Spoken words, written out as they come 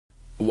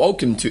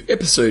welcome to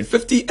episode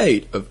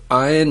 58 of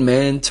Iron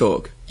Man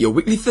Talk, your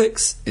weekly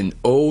fix in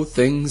all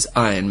things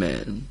Iron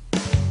Man.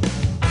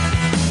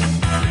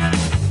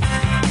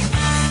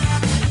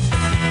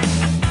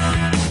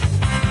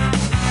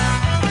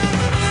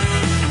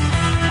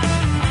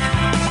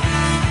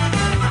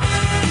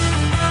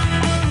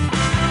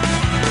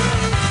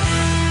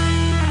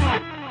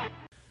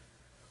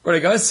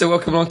 Alright guys, so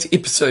welcome along to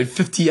episode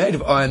 58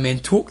 of Iron Man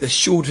Talk, the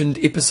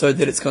shortened episode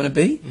that it's going to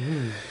be.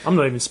 I'm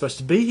not even supposed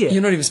to be here.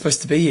 You're not even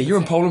supposed to be here. You're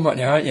in Poland right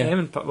now, aren't you?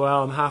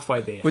 I'm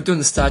halfway there. We're doing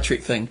the Star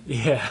Trek thing.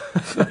 Yeah.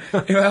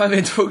 Anyway, Iron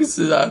Man Talk is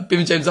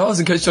Bevan James Eyles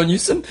and Coach John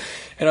Newsom,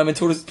 and Iron Man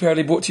Talk is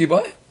proudly brought to you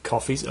by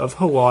Coffees of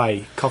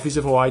Hawaii,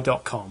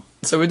 coffeesofhawaii.com.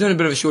 So we're doing a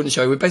bit of a shortened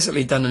show. We've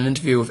basically done an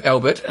interview with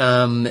Albert,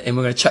 and we're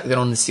going to chuck that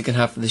on the second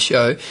half of the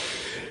show.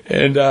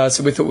 And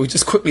so we thought we'd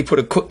just quickly put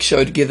a quick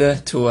show together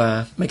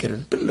to make it a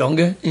bit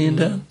longer.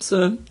 And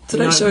so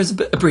today's show is a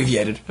bit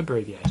abbreviated.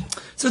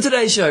 So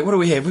today's show, what do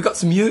we have? We've got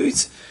some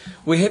news.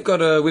 We have got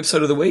a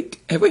website of the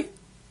week, have we?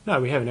 No,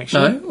 we haven't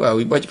actually. No?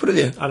 Well, why'd you put it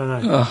there? I don't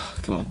know. Oh,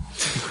 come on.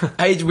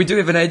 We do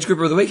have an age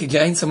grouper of the week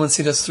again. Someone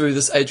sent us through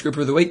this age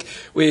grouper of the week.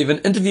 We have an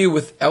interview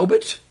with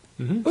Albert.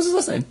 What's his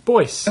last name?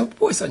 Boyce. Albert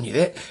Boyce, I knew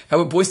that.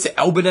 Albert Boyce, the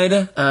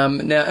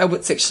Albinator. Now,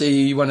 Albert's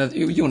actually one of...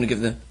 You want to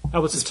give the...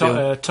 Albert's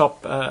a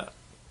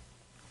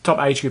top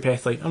age group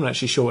athlete. I'm not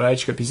actually sure what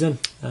age group he's in.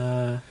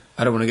 I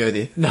don't want to go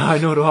there. No,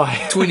 nor do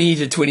I. 20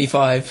 to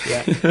 25.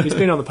 Yeah. He's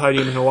been on the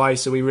podium in Hawaii,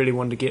 so we really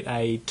wanted to get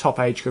a top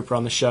age grouper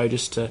on the show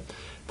just to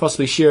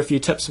possibly share a few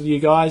tips with you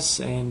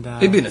guys. And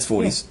he'd be in his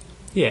 40s.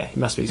 Yeah, he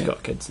must be. He's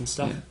got kids and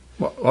stuff. Yeah.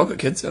 Well, I've got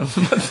kids. Oh,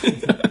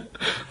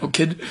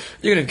 kid.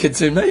 You're going to have kids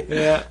soon, mate.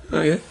 Yeah.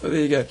 Oh, yeah. Well,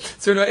 there you go.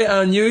 So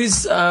anyway,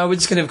 news. We're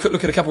just going to have a quick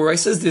look at a couple of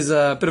races. There's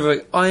a bit of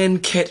an Iron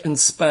Cat in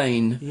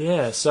Spain.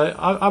 Yeah, so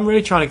I'm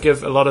really trying to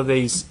give a lot of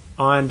these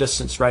iron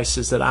distance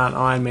races that aren't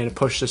Ironman a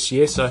push this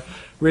year. So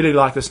really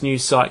like this new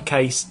site,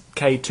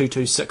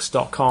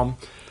 K226.com.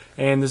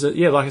 And there's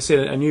like I said,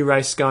 a new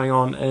race going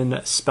on in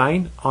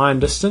Spain, iron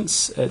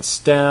distance. It's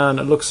down,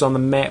 it looks on the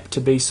map to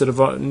be sort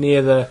of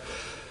near the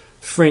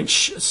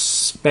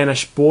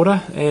French-Spanish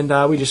border,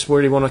 and we just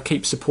really want to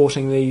keep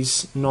supporting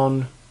these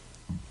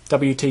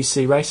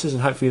non-WTC races,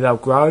 and hopefully they'll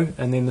grow,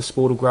 and then the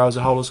sport will grow as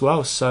a whole as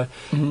well. So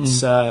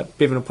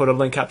Bevan will put a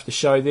link up to the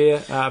show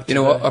there. You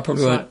know what? I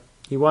probably won't.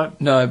 You won't?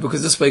 No,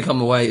 because this week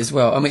I'm away as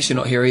well. I'm actually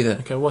not here either.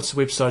 Okay, what's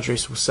the website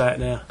address? We'll say it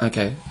now.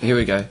 Okay, here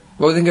we go.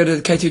 Well, then go to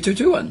the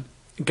K2221.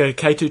 Go to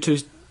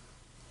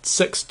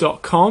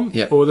K226.com,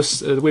 or the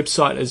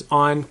website is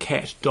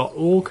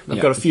ironcat.org. They've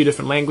got a few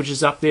different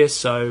languages up there,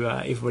 so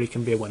everybody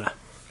can be a winner.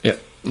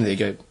 Yep, there you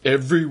go.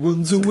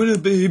 Everyone's a winner,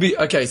 baby.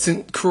 Okay,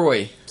 St.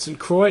 Croix. St.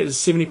 Croix is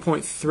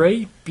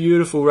 70.3.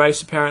 Beautiful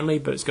race, apparently,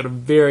 but it's got a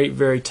very,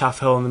 very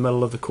tough hill in the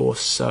middle of the course,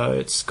 so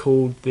it's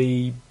called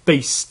the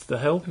Beast, the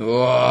hill.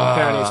 Whoa.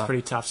 Apparently it's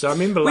pretty tough. So I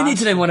remember we need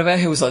to name one of our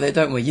hills like that,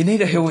 don't we? You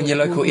need a hill in your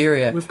local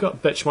area. We've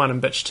got Bitch 1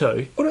 and Bitch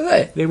 2. What are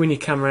they? They're when you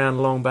come around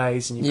Long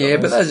Bays and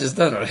but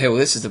they're not a hill.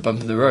 This is a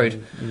bump in the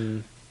road.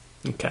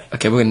 Okay,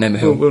 we're going to name a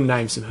hill. We'll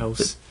name some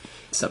hills.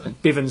 Something.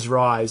 Bevan's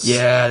Rise.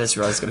 Yeah, that's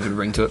right. It's got a good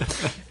ring to it.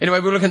 Anyway,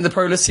 we're looking at the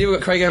pro list here. We've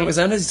got Craig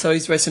Alexander, so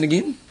he's racing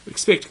again. We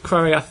expect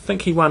Craig, I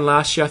think he won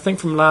last year. I think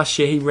from last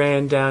year he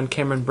ran down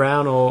Cameron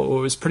Brown, or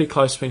it was pretty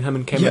close between him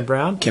and Cameron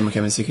Brown.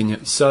 Cameron second, yeah.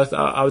 So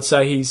I would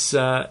say he's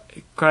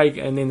Craig,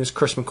 and then there's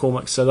Chris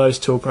McCormick, so those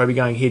two will probably be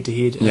going head to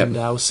head, and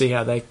we'll see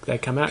how they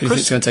come out. Who do you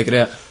think's going to take it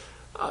out?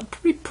 I'd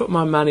probably put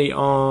my money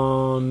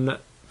on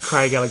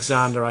Craig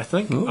Alexander, I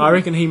think. Ooh. I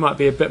reckon he might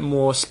be a bit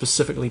more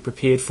specifically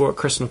prepared for it.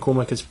 Chris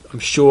McCormick is, I'm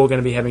sure, going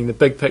to be having the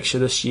big picture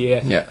this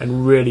year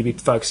and really be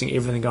focusing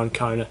everything on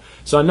Kona.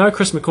 So I know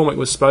Chris McCormick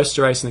was supposed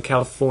to race in the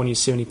California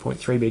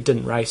 70.3, but he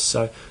didn't race,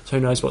 so who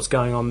knows what's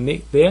going on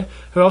there.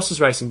 Who else is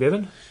racing,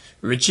 Bevan?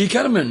 Richie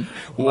Cunningham.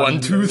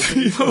 1, 2,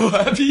 3, 4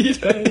 happy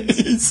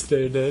days.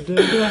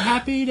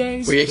 Happy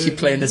days. We actually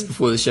planned this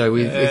before the show.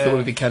 We thought it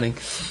would be cunning.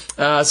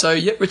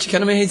 Richie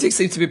Cunningham, he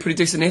seems to be a pretty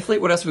decent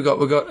athlete. What else we got?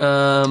 We got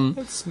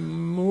that's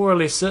more or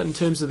less it in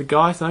terms of the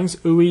guy things.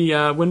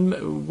 Uwe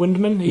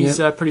Windman, he's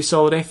a pretty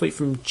solid athlete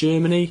from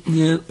Germany.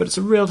 Yeah. But it's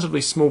a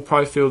relatively small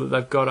profile that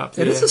they've got up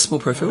there. It is a small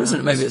profile, isn't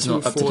it? Maybe it's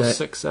not up to date. 4,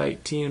 6,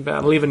 8, 10,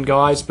 about 11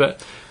 guys,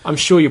 but I'm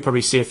sure you'll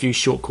probably see a few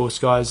short course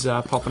guys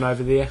popping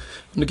over there.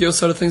 On the girls'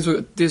 side of things, we've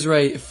got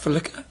Desiree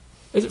Flicker.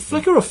 Is it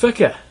Flicker or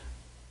Ficker?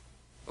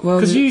 Well,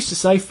 because you used to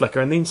say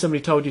Flicker, and then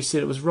somebody told you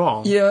said it was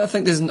wrong. Yeah, I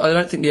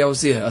don't think the L's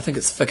there. I think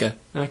it's Ficker.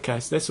 Okay,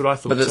 so that's what I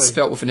thought. But it's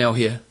spelt with an L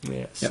here.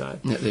 Yeah, so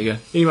there you go.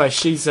 Anyway,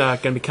 she's going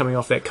to be coming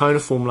off that Kona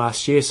form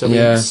last year, so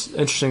it's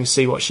interesting to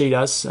see what she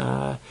does.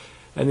 And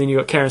then you've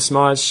got Karen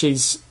Smythes.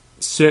 She's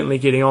certainly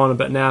getting on a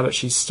bit now, but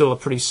she's still a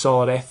pretty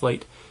solid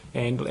athlete.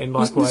 And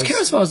likewise, was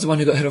Karen Smythes the one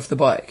who got hit off the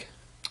bike?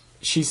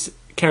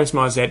 Karen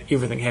Smythes had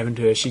everything happen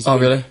to her. She's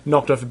been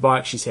knocked off a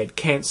bike. She's had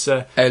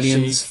cancer.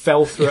 Aliens. She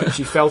fell through it.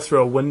 She fell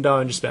through a window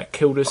and just about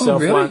killed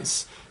herself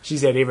once.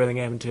 She's had everything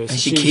happen to her. And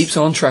she keeps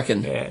on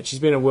trucking. Yeah, she's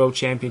been a world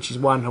champion. She's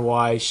won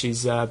Hawaii.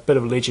 She's a bit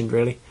of a legend,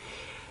 really.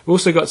 We've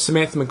also got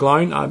Samantha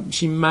McGlone.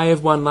 She may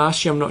have won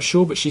last year, I'm not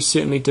sure, but she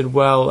certainly did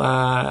well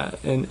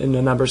in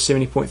a number of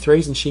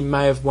 70.3s, and she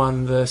may have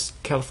won the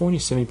California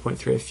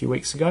 70.3 a few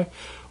weeks ago.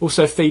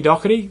 Also, Fee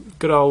Doherty,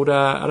 good old,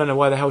 I don't know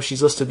why the hell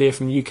she's listed there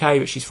from the UK,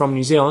 but she's from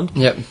New Zealand.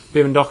 Yep.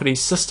 Bevan Doherty's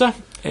sister,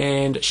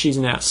 and she's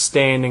an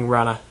outstanding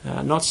runner.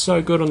 Not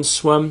so good on the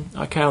swim,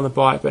 okay on the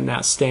bike, but an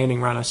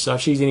outstanding runner. So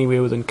if she's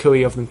anywhere within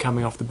cooey of them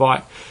coming off the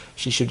bike,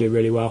 she should do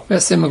really well.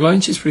 That's Sam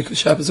McGlone. She's pretty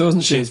sharp as well,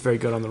 isn't she? She's very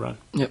good on the run.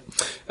 Yep.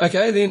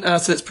 Okay, then,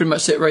 so that's pretty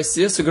much that race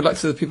there. So good luck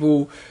to the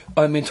people,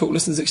 Ironman Talk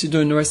listeners, actually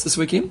doing the race this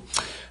weekend.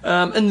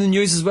 In the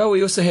news as well,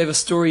 we also have a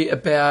story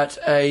about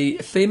a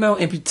female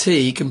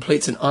amputee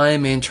completes an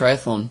Ironman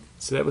triathlon.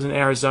 So that was in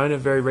Arizona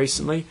very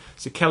recently.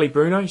 So Kelly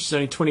Bruno, she's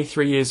only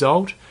 23 years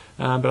old.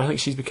 But I think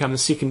she's become the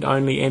second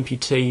only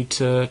amputee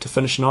to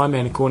finish an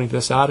Ironman according to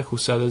this article.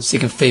 So there's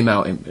second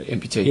female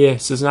amputee. Yeah,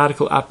 so there's an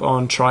article up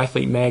on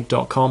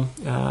triathletemag.com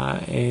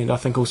and I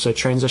think also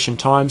Transition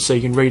Times, so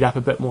you can read up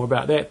a bit more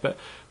about that. But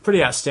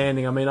pretty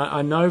outstanding. I mean,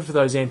 I know for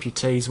those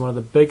amputees, one of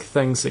the big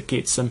things that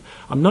gets them,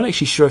 I'm not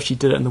actually sure if she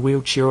did it in the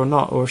wheelchair or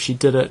not, or if she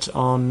did it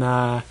on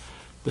the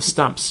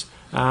stumps.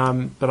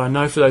 But I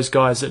know for those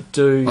guys that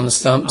do on the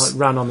stumps,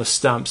 run on the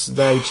stumps,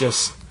 they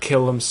just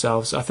kill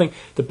themselves. I think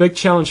the big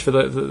challenge for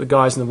the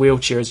guys in the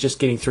wheelchair is just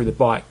getting through the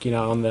bike,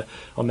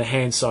 on the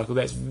hand cycle.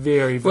 That's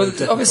very, very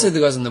difficult. Obviously the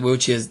guys in the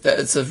wheelchairs,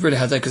 it's a really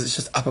hard day because it's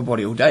just upper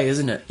body all day,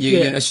 isn't it?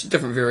 It's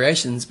different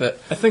variations, but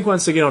I think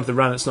once they get onto the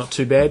run, it's not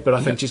too bad. But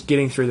I think just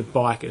getting through the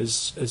bike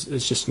is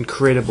just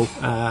incredible.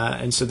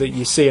 And so that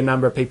you see a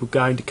number of people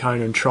going to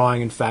Kona and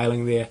trying and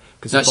failing there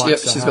because the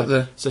bike's so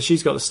hard. So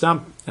she's got the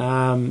stump.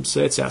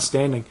 So that's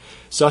outstanding.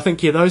 So I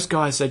think, those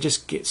guys, they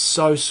just get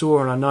so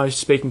sore. And I know,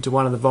 speaking to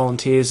one of the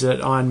volunteers at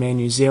Ironman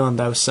New Zealand,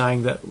 they were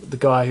saying that the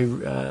guy who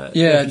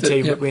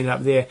went up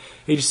there,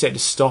 he just had to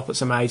stop at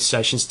some aid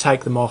stations,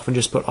 take them off and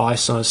just put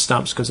ice on his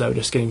stumps because they were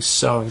just getting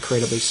so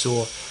incredibly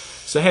sore.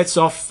 So hats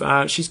off.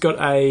 She's got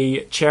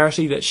a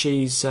charity that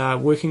she's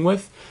working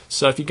with.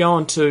 So if you go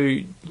on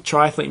to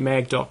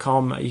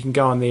triathletemag.com, you can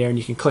go on there and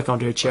you can click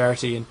onto her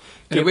charity and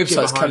the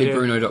website's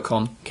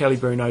kellybruno.com.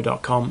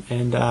 kellybruno.com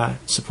and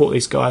support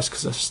these guys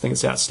because I just think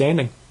it's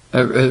outstanding. It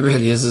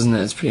really is, isn't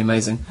it? It's pretty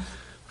amazing.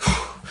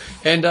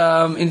 And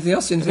anything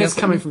else? That's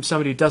coming from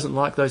somebody who doesn't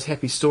like those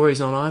happy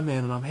stories on Ironman,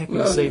 and I'm happy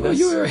to see this.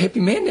 You're a happy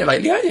man there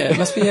lately, aren't you?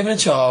 Must be having a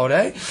child,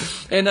 eh?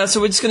 And so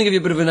we're just going to give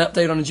you a bit of an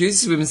update on the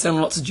jerseys. We've been selling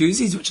lots of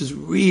jerseys, which is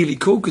really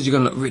cool because you're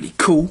going to look really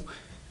cool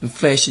and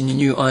flash in your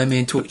new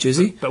Ironman Talk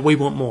jersey. But we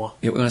want more.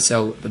 Yeah, we're going to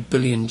sell 1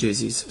 billion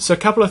jerseys. So a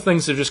couple of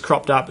things that have just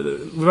cropped up.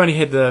 We've only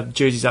had the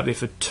jerseys up there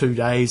for 2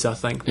 days, I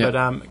think. Yep. But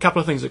a couple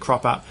of things that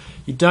crop up.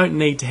 You don't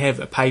need to have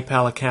a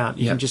PayPal account.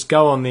 You can just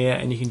go on there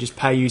and you can just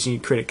pay using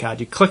your credit card.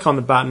 You click on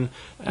the button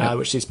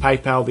which says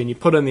PayPal, then you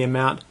put in the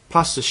amount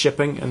plus the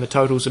shipping and the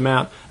totals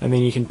amount, and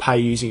then you can pay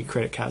using your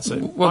credit card. So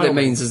what that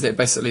means is that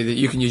basically that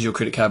you can use your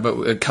credit card, but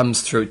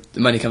the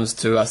money comes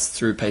to us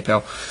through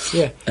PayPal.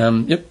 Yeah.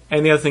 Yep.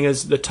 And the other thing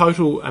is the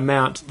total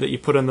amount that you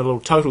put in the little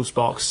totals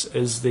box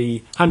is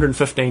the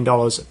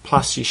 $115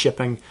 plus your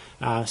shipping.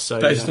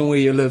 Based on where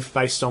you live.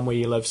 Based on where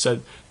you live. So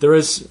there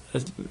is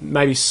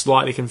maybe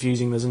slightly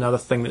confusing. There's another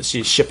thing that's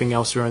shipping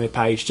elsewhere on their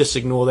page. Just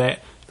ignore that.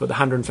 Put the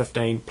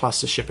 $115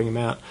 plus the shipping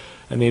amount,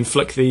 and then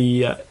flick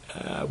the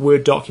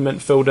Word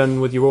document filled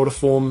in with your order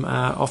form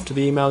off to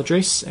the email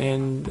address,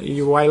 and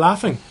you're away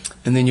laughing.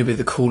 And then you'll be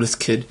the coolest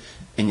kid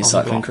in your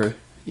cycling crew.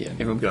 Yeah,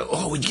 everyone will be like,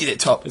 "Oh, where'd you get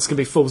that top?" It's going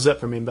to be full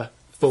zip, remember?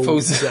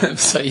 Full zip,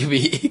 so you'll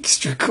be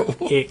extra cool.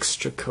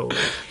 Extra cool.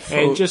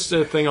 And just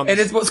a thing on...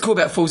 And what's cool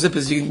about full zip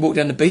is you can walk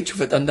down the beach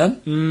with it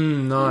undone.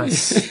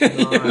 Nice.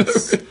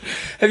 Nice.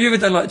 Have you ever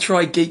done like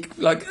Tri Geek?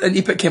 Like an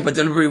Epic Camper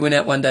Delivery went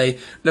out one day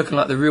looking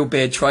like the real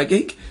bad Tri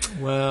Geek?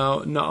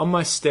 Well, no, on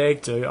my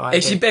stag do.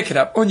 Actually, back it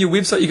up. On your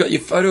website, you got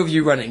your photo of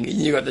you running, and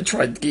you got the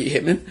Tri Geek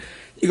happening.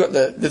 You got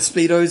the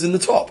Speedos in the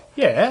top.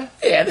 Yeah.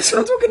 Yeah, that's what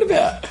I'm talking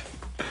about.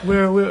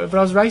 But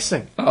I was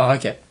racing. Oh,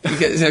 okay.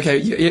 Okay,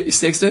 your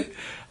stags do?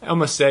 On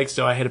my stags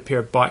do, I had a pair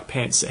of bike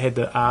pants that had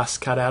the arse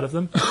cut out of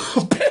them.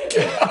 Oh, back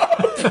it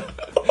up!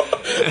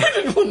 I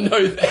didn't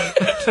know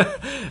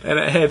that. And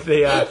it had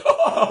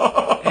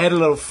it had a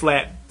little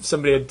flap.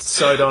 Somebody had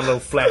sewed on a little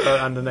flap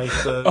underneath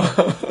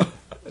the...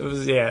 It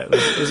was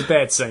a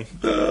bad scene.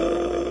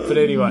 But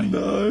anyway.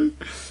 No.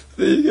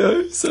 There you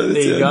go. So that's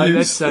there you our go.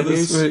 news That's our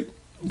news. this week.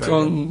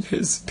 John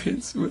has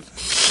pants with...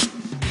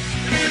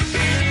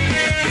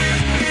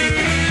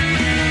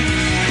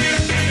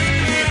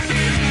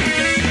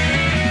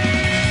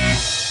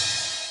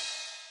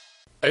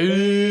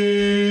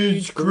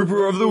 Age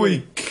Grouper of the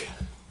Week.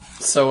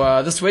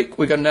 So this week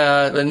we got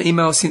an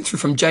email sent through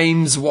from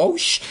James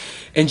Walsh,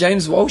 and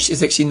James Walsh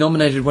has actually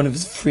nominated one of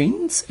his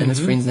friends, and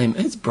his friend's name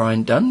is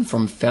Brian Dunn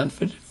from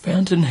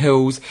Fountain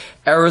Hills,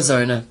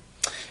 Arizona.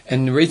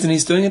 And the reason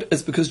he's doing it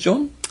is because,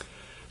 John?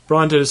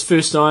 Brian did his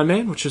first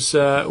Ironman, which is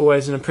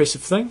always an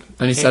impressive thing.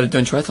 And he started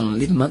doing triathlon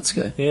 11 months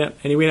ago. Yeah,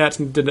 and he went out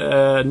and did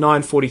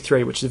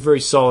 9:43, which is a very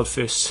solid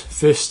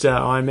first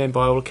Ironman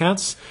by all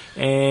accounts.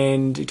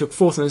 And he took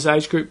fourth in his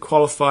age group,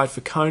 qualified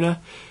for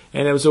Kona,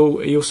 and that was all.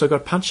 He also got a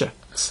puncher.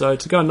 So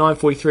to go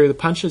 9:43 with a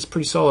puncher is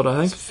pretty solid, I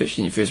think.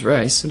 Especially in your first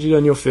race. What did you do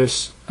in your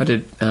first? I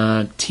did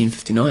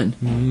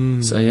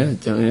 10:59. So yeah.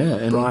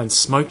 And Brian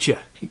smoked you.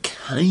 he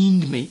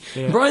caned me.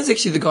 Yeah. Brian's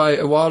actually the guy,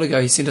 a while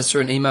ago, he sent us through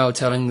an email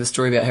telling the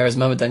story about how his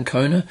mum had done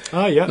Kona.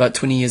 Oh, yeah. Like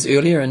 20 years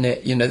earlier, and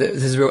that, that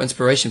his real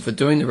inspiration for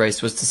doing the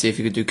race was to see if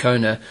he could do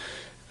Kona.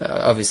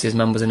 Obviously, his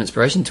mum was an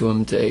inspiration to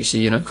him to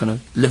actually, kind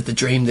of live the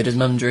dream that his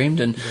mum dreamed.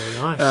 And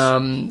very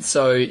nice.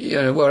 So,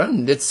 well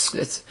done. That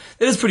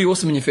is pretty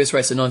awesome in your first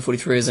race at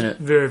 9:43, isn't it?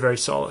 Very, very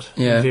solid.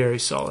 Yeah. Very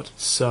solid.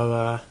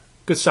 So,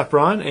 good stuff,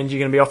 Brian. And you're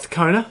going to be off to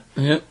Kona.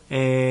 Yep.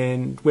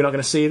 And we're not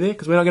going to see you there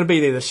because we're not going to be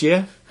there this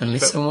year.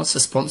 Unless someone wants to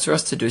sponsor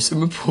us to do some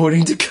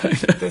reporting to Kona.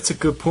 That's a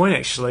good point,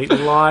 actually.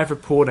 Live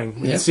reporting.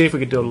 We can see if we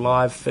could do a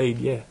live feed,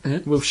 yeah.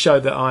 We'll show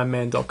the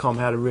Ironman.com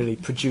how to really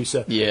produce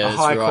a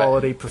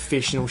high-quality,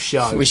 professional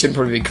show. We shouldn't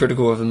probably be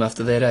critical of them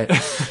after that, eh?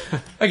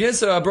 Okay,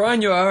 so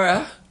Brian, you are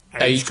our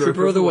Age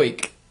Grouper of the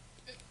Week.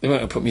 We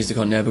won't put music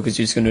on now because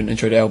you're just going to do an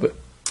intro to Albert.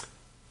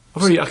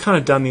 I've kind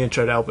of done the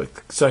intro to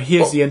Albert. So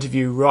here's the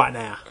interview right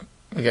now.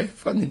 Okay,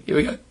 fine then. Here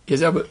we go.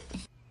 Here's Albert.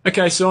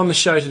 Okay, so on the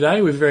show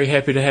today, we're very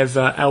happy to have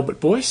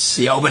Albert Boyce.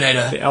 The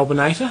Albinator. The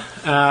Albinator.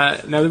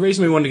 Now, the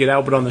reason we wanted to get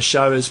Albert on the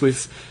show is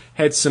we've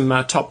had some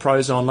top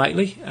pros on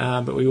lately,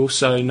 but we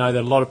also know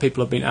that a lot of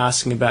people have been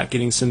asking about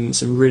getting some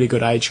really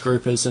good age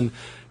groupers and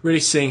really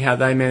seeing how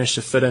they manage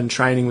to fit in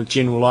training with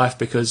general life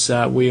because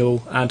we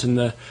all aren't in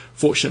the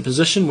fortunate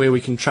position where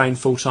we can train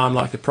full-time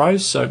like the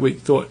pros. So we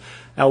thought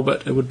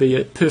Albert it would be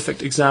a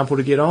perfect example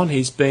to get on.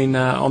 He's been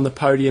on the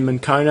podium in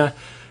Kona.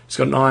 He's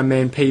got an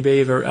Ironman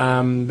PB of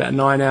about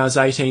 9 hours,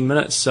 18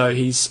 minutes, so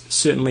he's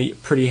certainly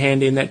pretty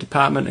handy in that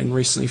department and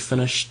recently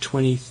finished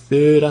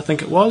 23rd, I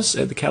think it was,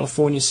 at the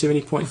California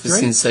 70.3. A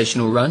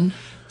sensational run.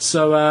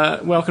 So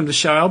welcome to the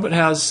show, Albert.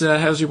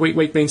 How's your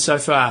week been so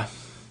far?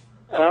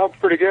 Oh,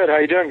 pretty good. How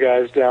you doing,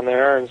 guys, down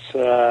there? It's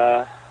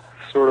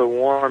sort of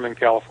warm in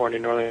California,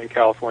 Northern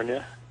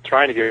California.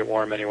 Trying to get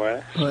warm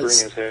anyway. Spring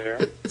is here.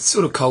 It's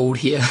sort of cold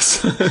here.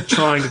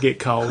 Trying to get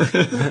cold.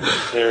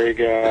 There you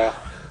go.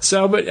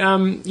 So, but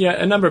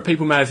a number of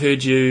people may have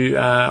heard you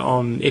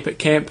on Epic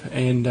Camp,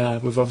 and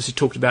we've obviously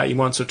talked about you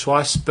once or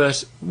twice.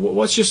 But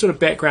what's your sort of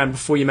background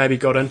before you maybe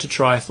got into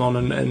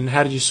triathlon, and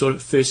how did you sort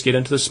of first get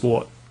into the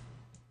sport?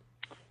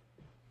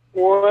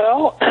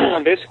 Well,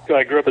 basically,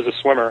 I grew up as a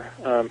swimmer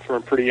from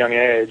a pretty young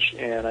age,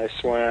 and I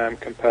swam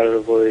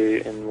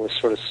competitively and was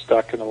sort of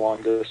stuck in a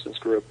long-distance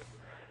group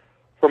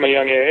from a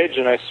young age,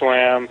 and I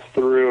swam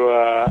through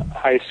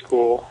high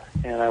school,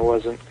 and I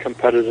wasn't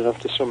competitive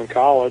enough to swim in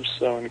college.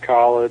 So in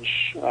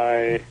college,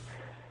 I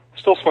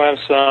still swam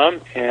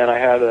some, and I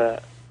had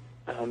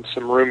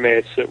some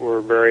roommates that were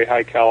very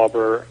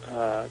high-caliber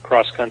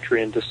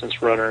cross-country and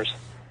distance runners,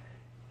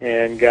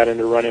 and got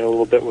into running a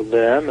little bit with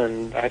them.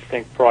 And I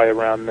think probably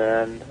around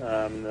then,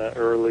 the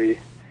early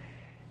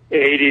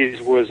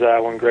 80s was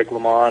when Greg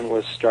LeMond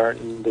was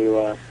starting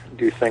to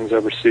do things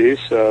overseas.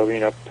 So,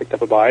 picked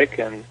up a bike,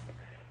 and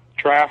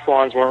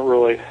triathlons weren't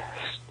really,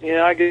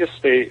 I guess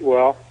in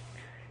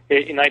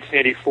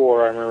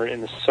 1984, I remember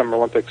in the Summer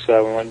Olympics, we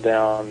went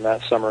down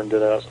that summer and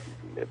did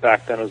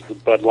back then it was the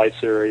Bud Light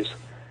Series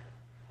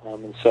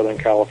in Southern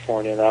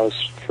California. And that was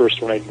the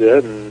first one I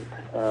did, and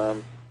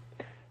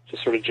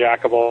just sort of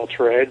jack of all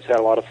trades, had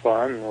a lot of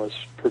fun, and was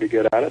pretty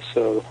good at it.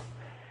 So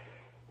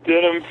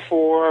did them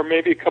for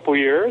maybe a couple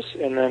years,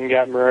 and then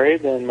got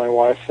married, and my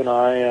wife and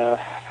I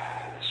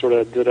sort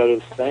of did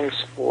other things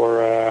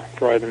for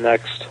probably the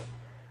next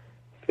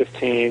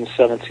 15,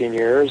 17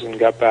 years, and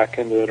got back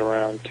into it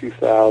around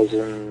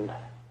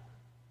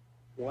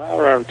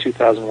 2001,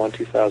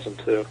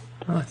 2002.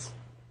 Nice.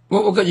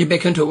 What got you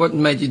back into it? What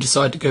made you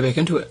decide to go back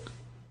into it?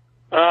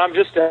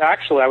 Just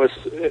actually, I was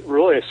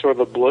really sort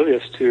of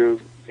oblivious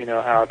to,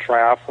 how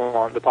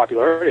triathlon, the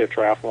popularity of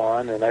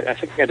triathlon, and I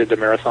think I did the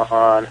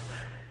marathon.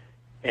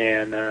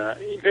 And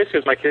basically,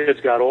 as my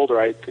kids got older,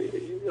 a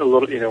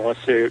little, once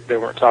they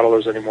weren't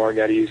toddlers anymore, it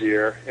got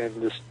easier,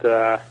 and just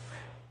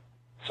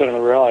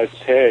suddenly realized,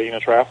 hey,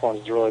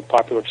 triathlon is a really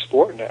popular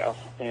sport now,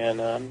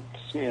 and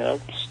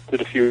just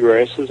did a few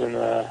races and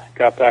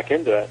got back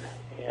into it.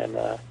 And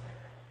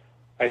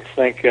I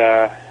think,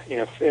 at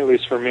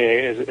least for me,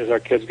 as our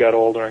kids got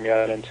older and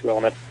got into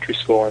elementary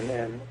school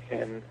and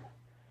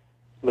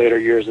later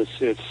years,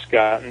 it's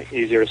gotten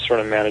easier to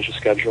sort of manage a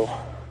schedule.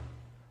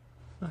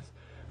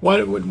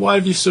 Why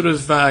have you sort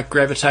of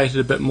gravitated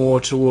a bit more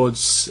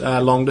towards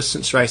long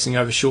distance racing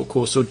over short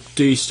course, or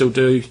do you still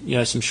do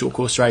some short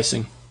course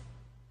racing?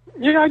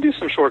 Yeah, I do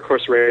some short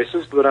course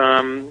races, but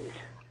I've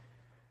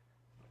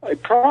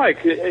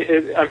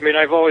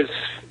always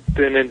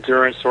been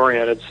endurance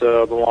oriented,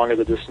 so the longer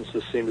the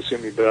distances seem to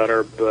suit me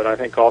better. But I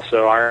think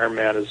also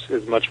Ironman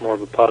is much more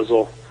of a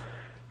puzzle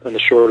than the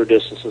shorter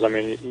distances. I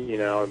mean,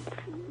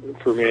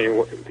 for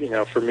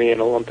me,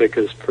 an Olympic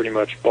is pretty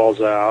much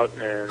balls out,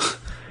 and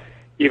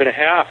even a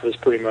half is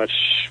pretty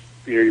much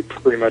you're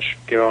pretty much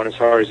going as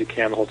hard as you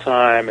can the whole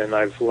time. And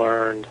I've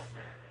learned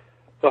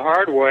the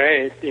hard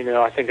way.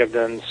 I think I've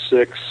done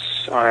 6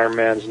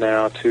 Ironmans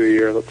now 2 a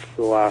year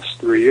for the last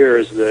 3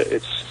 years, that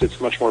it's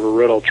much more of a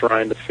riddle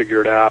trying to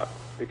figure it out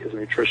because of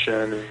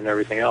nutrition and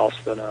everything else.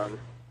 But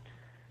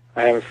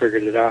I haven't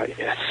figured it out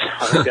yet. So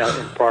I think that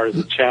in part is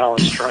a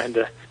challenge trying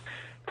to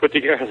put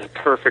together the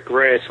perfect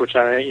race, which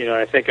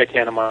I think I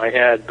can in my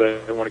head,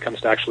 but when it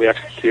comes to actually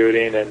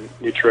executing and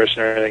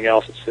nutrition or anything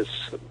else,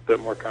 it's a bit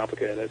more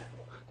complicated.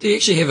 Do you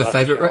actually have a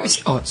favourite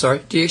race? Oh,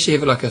 sorry. Do you actually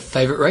have like a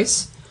favourite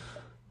race?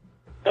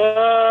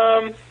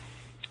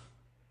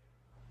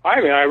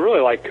 I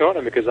really like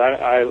Kona because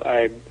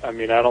I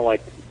don't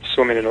like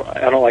swimming in a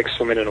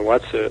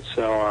wetsuit,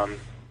 so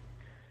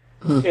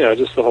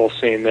just the whole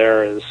scene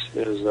there is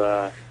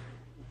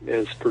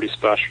pretty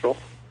special.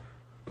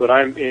 But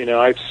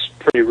it's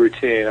pretty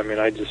routine. I mean,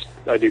 I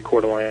do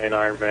Coeur d'Alene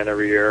Ironman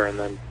every year, and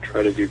then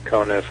try to do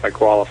Kona if I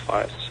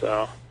qualify.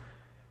 So,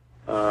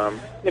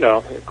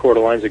 Coeur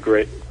d'Alene's a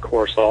great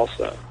course,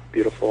 also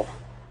beautiful.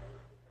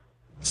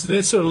 So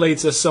that sort of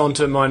leads us on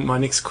to my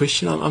next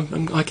question. I'm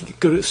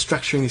good at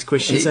structuring these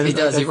questions. He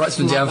does. He writes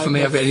them down for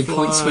me. I've got any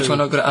points. Which one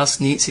I've got to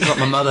ask next? He's like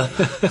my mother.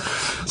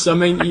 So, I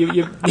mean,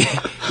 you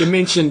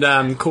mentioned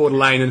Coeur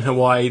d'Alene in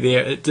Hawaii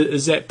there.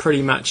 Is that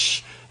pretty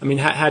much... I mean,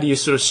 how do you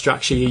sort of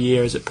structure your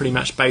year? Is it pretty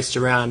much based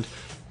around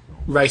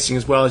racing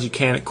as well as you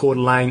can at Coeur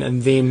d'Alene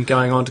and then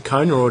going on to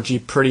Kona, or do you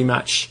pretty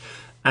much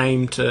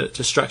aim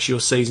to structure your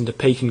season to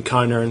peak in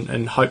Kona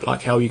and hope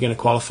like hell you're going to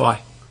qualify?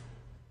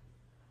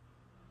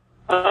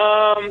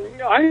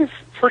 I've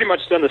pretty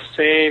much done the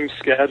same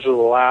schedule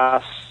the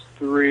last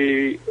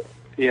 3.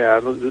 Yeah,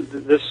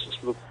 this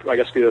will, I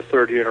guess, be the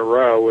third year in a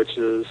row, which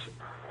is,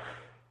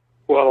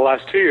 well, the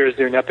last 2 years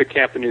doing Epic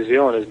Camp in New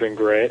Zealand has been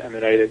great. I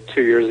mean, I did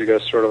 2 years ago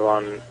sort of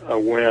on a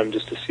whim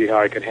just to see how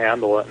I could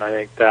handle it, and I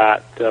think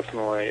that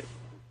definitely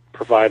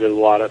provided a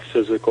lot of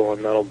physical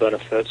and mental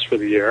benefits for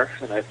the year,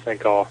 and I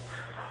think I'll,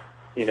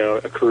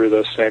 accrue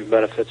those same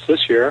benefits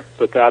this year.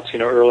 But that's,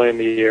 early in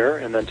the year,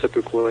 and then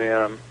typically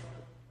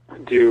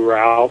do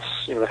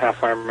Ralph's, the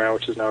half Ironman,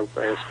 which is now,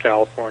 I guess,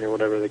 California,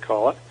 whatever they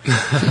call it.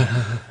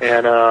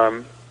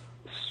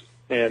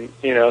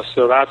 And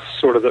so that's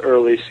sort of the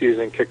early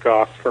season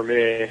kickoff for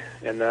me.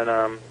 And then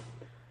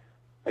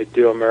I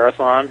do a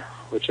marathon,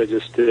 which I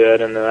just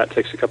did, and then that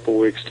takes a couple of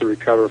weeks to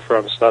recover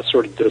from. So that's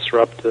sort of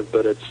disruptive,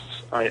 but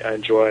I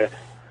enjoy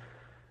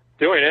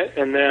doing it.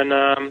 And then,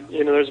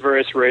 there's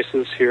various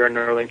races here in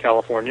Northern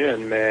California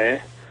in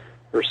May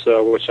or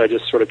so, which I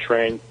just sort of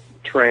train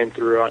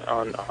through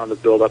on the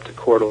build up to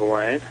Coeur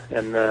d'Alene.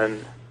 And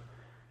then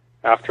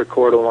after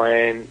Coeur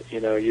d'Alene,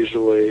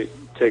 usually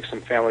take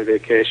some family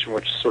vacation,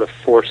 which sort of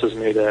forces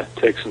me to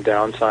take some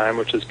downtime,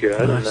 which is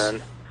good.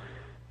 Nice.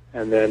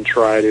 And then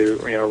try to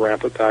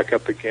ramp it back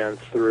up again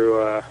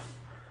through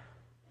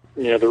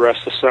the rest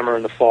of the summer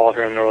and the fall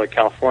here in Northern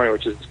California,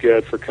 which is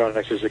good for Kona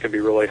because it can be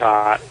really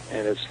hot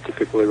and it's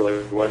typically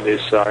really windy.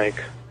 So I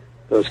think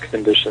those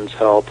conditions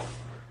help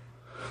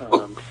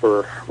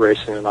for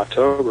racing in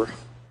October.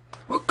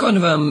 What kind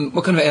of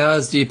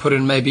hours do you put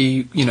in?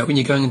 Maybe when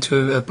you're going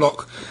into a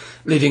block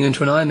leading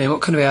into an Ironman,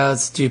 what kind of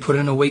hours do you put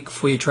in a week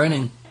for your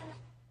training?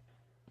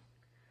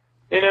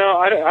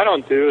 I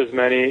don't do as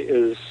many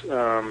as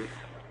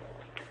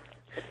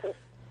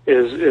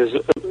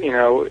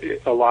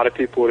a lot of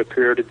people would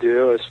appear to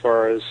do. As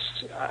far as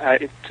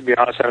to be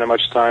honest, I haven't had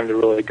much time to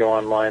really go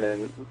online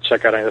and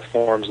check out any of the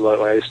forums.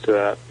 I used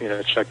to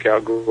check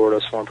out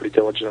Gordo's forum pretty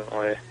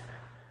diligently.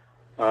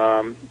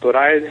 But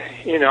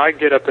I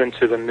get up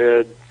into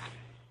the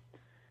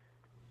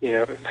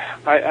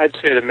I'd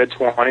say the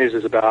mid-20s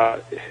is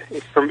about,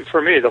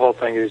 for me, the whole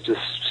thing is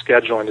just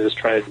scheduling, just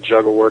trying to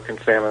juggle work and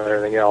family and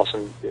everything else.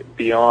 And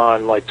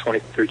beyond like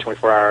 23,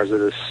 24 hours,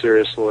 it is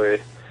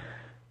seriously,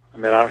 I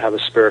don't have a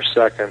spare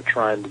second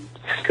trying to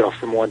go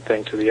from one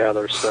thing to the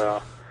other.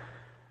 So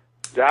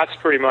that's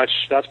pretty much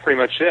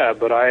it.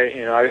 But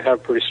I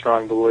have pretty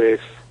strong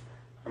belief.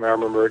 I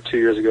remember 2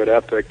 years ago at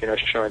Epic,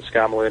 showing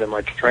Scott Molina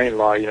my training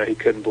log, he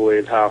couldn't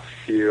believe how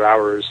few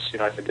hours,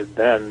 I did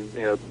then,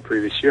 the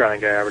previous year. I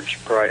think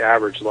I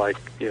averaged like,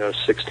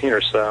 16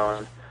 or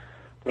so.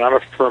 But I'm a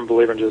firm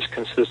believer in just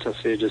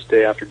consistency, just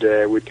day after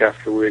day, week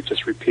after week,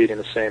 just repeating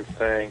the same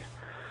thing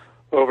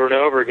over and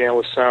over again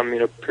with some,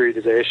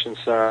 periodization,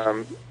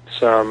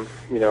 some,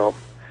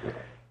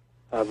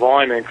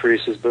 volume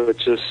increases, but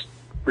just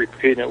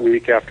repeating it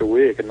week after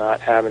week and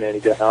not having any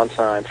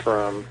downtime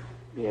from,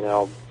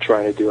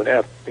 trying to do an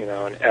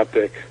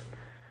epic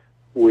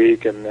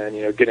week and then,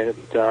 getting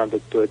it done,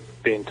 but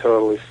being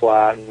totally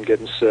flat and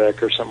getting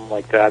sick or something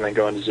like that and then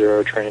going to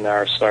 0 training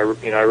hours. So I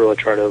really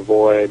try to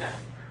avoid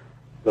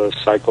those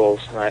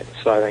cycles. And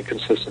so I think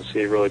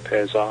consistency really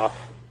pays off.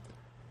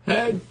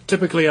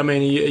 Typically, are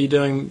you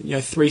doing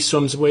 3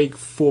 swims a week,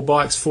 4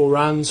 bikes, 4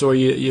 runs, or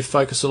you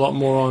focus a lot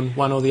more on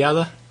one or the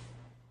other?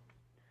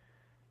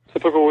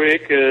 Typical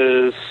week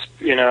is,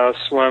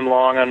 swim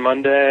long on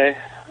Monday.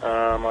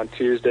 On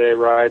Tuesday,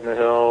 ride in the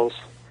hills.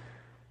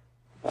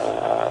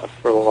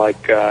 For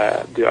like,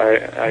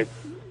 I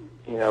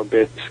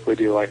basically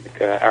do like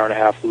an hour and a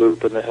half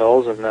loop in the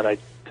hills, and then I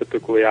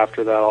typically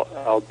after that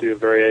I'll do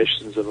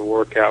variations of a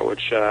workout,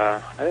 which I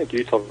think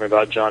you told me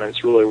about, John, and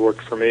it's really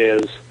worked for me.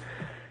 Is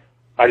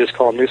I just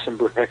call them Newsom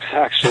bricks,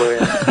 actually,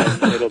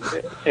 and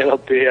it'll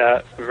be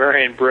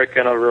varying brick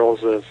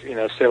intervals of,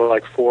 say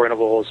like 4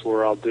 intervals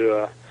where I'll do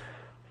a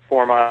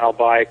 4-mile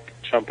bike,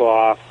 jump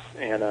off,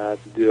 and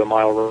do a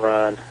mile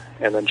run,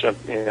 and then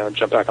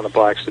jump back on the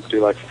bikes to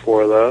do like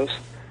 4 of those,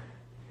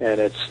 and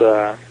it's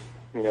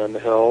in the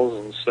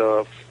hills, and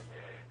so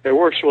it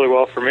works really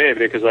well for me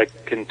because I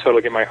can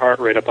totally get my heart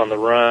rate up on the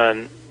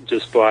run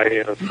just by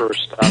the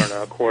first,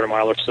 a quarter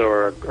mile or so,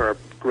 or a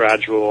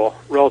gradual,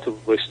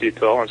 relatively steep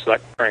hill, and so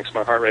that cranks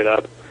my heart rate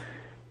up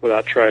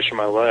without trashing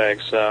my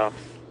legs. So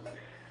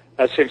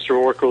that seems to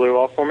work really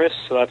well for me.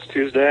 So that's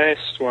Tuesday,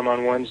 swim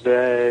on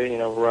Wednesday,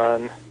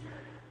 run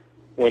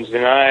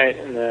Wednesday night,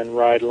 and then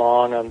ride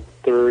long on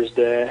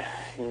Thursday,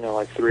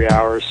 like 3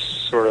 hours,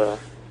 sort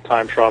of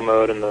time trial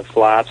mode in the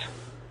flats.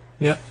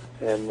 Yeah.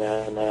 And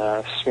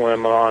then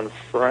swim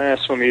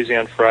easy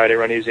on Friday,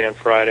 run easy on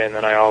Friday, and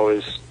then I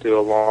always do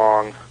a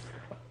long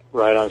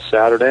ride on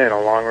Saturday and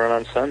a long run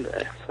on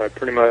Sunday. So I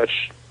pretty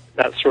much,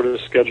 that sort of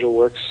schedule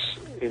works,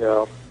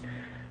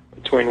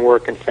 between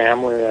work and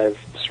family. I've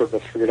sort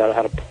of figured out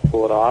how to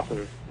pull it off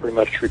and pretty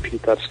much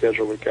repeat that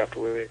schedule week after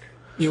week.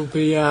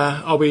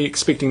 I'll be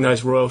expecting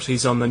those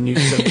royalties on the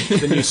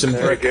Newsom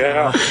There we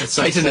go.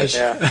 Satanage.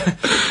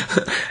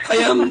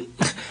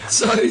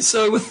 Hey,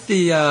 so with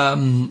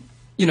the,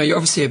 you're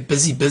obviously a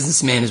busy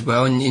businessman as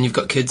well, and you've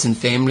got kids and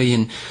family,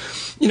 and,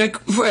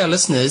 for our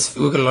listeners,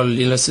 we've got a lot of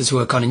listeners who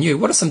are kind of new.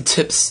 What are some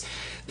tips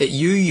that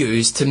you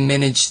use to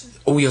manage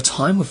all your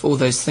time with all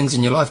those things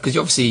in your life? Because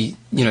you obviously,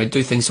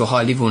 do things to a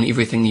high level in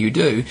everything you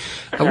do.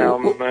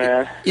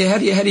 Man. Yeah,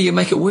 how do you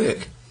make it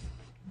work?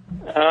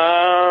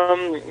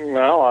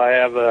 Well, I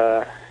have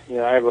a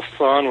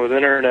phone with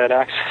internet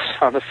access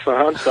on the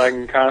phone, so I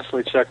can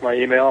constantly check my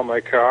email in my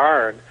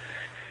car. And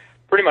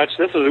pretty much,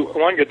 this is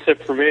one good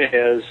tip for me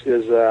is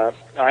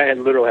I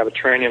literally have a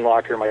training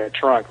locker in my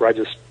trunk where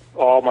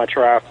all my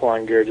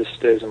triathlon gear just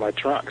stays in my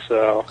trunk.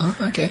 So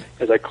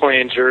as I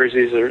clean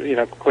jerseys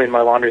or clean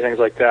my laundry, things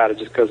like that, it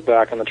just goes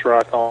back in the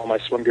truck. All my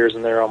swim gear's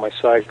in there, all my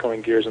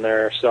cycling gear's in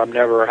there. So I'm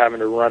never having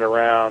to run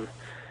around,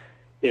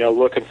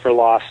 looking for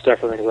lost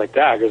stuff or things like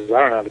that because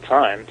I don't have the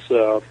time.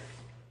 So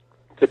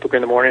typically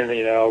in the morning,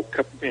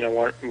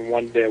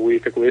 one day a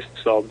week at least,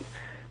 so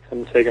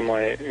I'm taking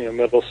my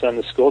middle son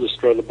to school, just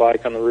throw the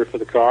bike on the roof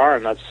of the car,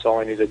 and that's all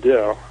I need to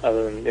do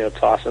other than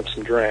toss up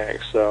some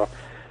drinks. So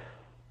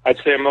I'd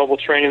say a mobile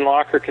training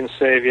locker can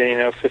save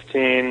you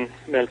 15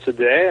 minutes a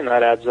day, and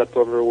that adds up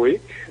over a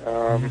week.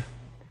 I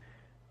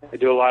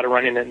do a lot of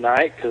running at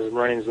night because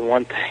running is the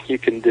one thing you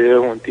can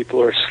do when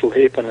people are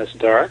asleep and it's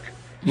dark.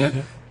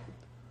 Yeah.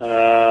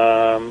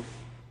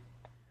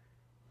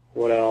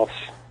 What else?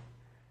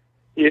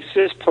 It's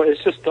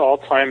just all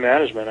time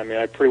management. I mean,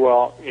 I pretty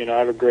well, I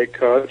have a great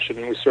coach,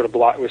 and we sort of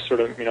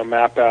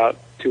map out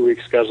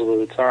 2-week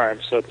schedule at a time.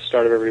 So at the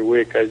start of every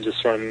week, I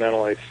just sort of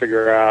mentally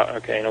figure out,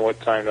 okay, what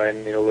time do I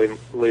need to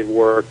leave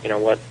work?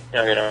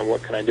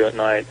 What can I do at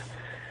night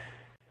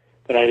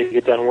that I need to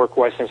get done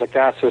work-wise, things like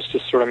that. So it's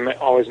just sort of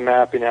always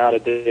mapping out a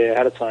day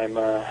ahead of time,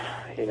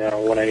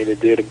 what I need to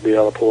do to be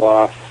able to pull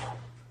off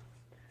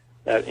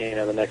that,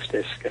 the next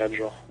day's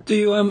schedule. Do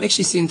you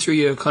actually send through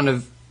your kind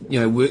of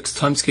work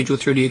time schedule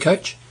through to your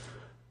coach?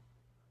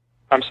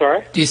 I'm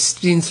sorry? Do you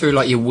send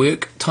through your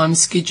work time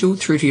schedule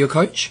through to your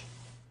coach?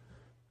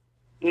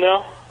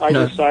 No, I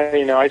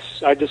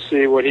just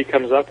see what he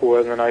comes up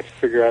with, and I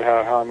figure out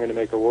how I'm going to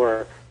make it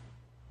work.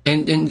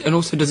 And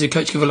also, does your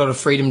coach give a lot of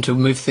freedom to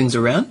move things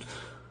around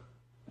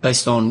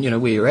based on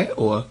where you're at,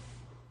 or?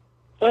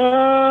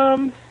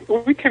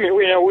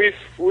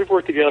 We've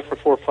worked together for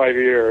 4 or 5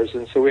 years,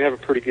 and so we have a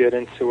pretty good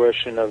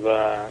intuition of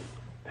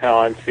how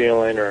I'm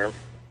feeling, or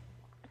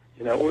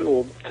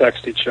we'll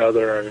text each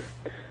other,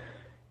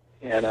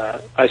 and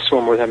I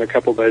swim with him a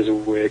couple days a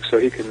week, so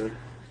he can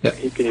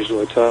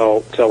usually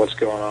tell what's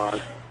going on.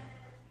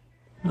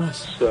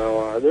 Nice.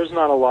 So there's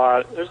not a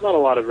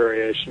lot of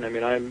variation. I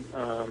mean,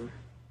 I'm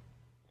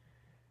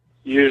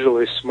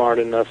usually smart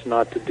enough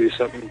not to do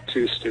something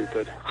too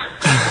stupid.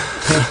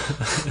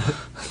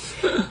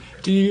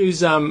 Do you use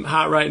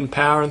heart rate and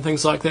power and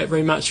things like that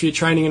very much for your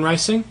training and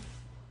racing?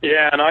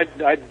 Yeah, and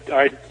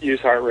I use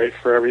heart rate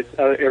for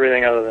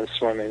everything other than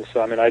swimming. So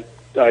I mean, I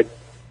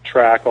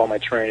track all my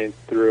training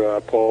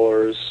through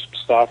Polar's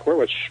software,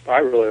 which I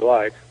really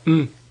like.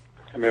 I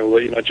mean,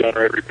 we'll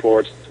generate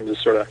reports and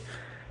just sort of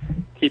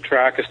keep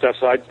track of stuff.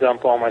 So I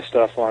dump all my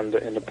stuff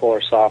into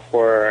Polar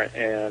software,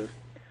 and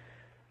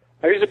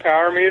I use a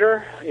power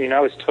meter. I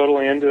was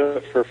totally into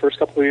it for the first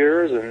couple of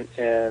years,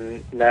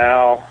 and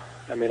now,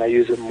 I mean, I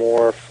use it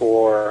more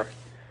for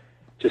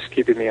just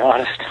keeping me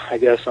honest, I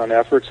guess, on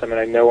efforts. I mean,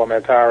 I know what my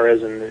power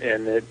is, and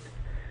it,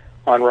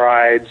 on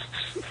rides,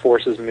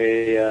 forces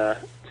me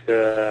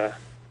to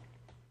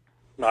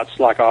not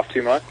slack off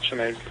too much. I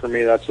mean, for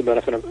me, that's the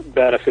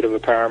benefit of a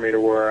power meter,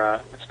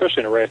 where,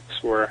 especially in a race,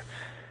 where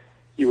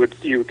you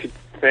could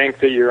think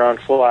that you're on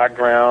flat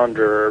ground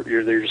or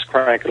you're just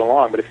cranking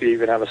along. But if you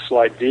even have a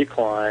slight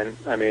decline,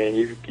 I mean,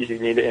 you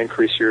need to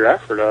increase your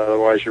effort.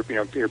 Otherwise,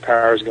 your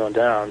power is going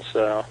down.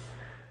 So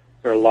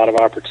there are a lot of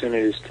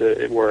opportunities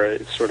where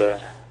it sort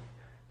of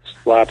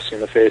slaps you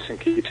in the face and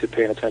keeps you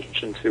paying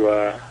attention to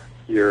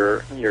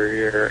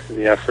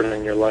the effort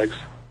in your legs.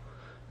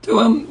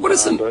 What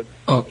is some?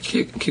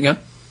 Keep going.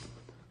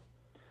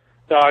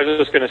 No, I was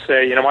just going to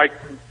say, my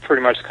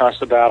pretty much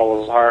constant battle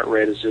with heart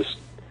rate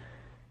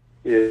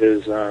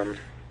I'm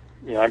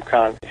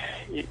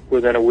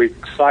within a week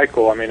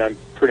cycle. I mean, I'm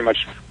pretty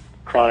much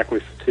chronically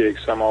fatigued,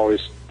 so I'm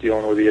always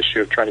dealing with the issue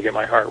of trying to get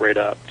my heart rate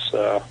up.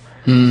 So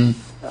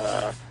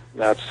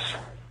that's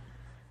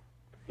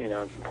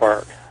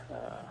part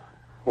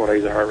what I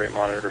use a heart rate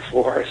monitor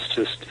for. It's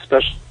just,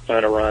 especially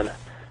on a run,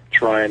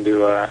 trying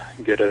to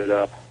get it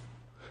up.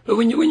 But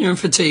when you're in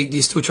fatigue, do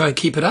you still try to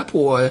keep it up,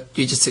 or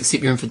do you just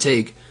accept you're in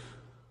fatigue?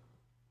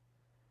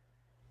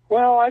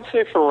 Well, I'd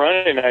say for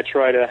running, I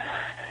try to,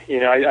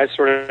 I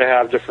sort of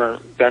have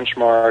different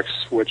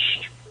benchmarks,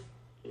 which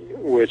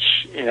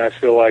I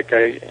feel like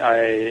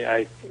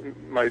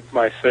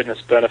my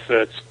fitness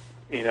benefits.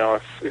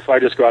 If I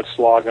just go out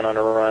slogging on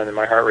a run and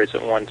my heart rate's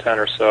at 110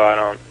 or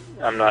so,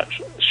 I'm not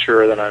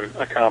sure that I'm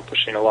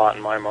accomplishing a lot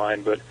in my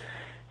mind, but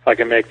if I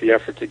can make the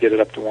effort to get it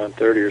up to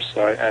 130 or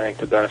so, I think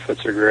the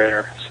benefits are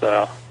greater.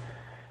 So,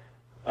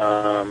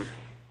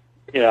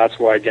 that's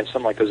why, again,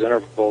 something like those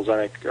intervals,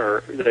 I think,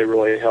 they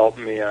really help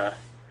me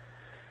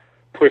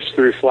push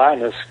through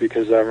flatness,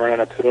 because I'm running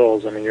up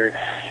hills. I mean, you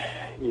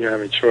don't have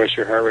any choice.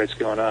 Your heart rate's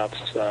going up,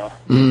 so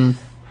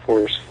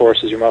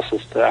forces your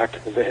muscles to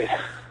activate.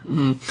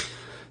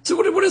 So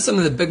what are some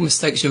of the big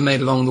mistakes you've made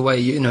along the way?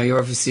 You're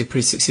obviously a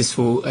pretty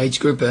successful age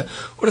grouper.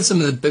 What are some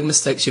of the big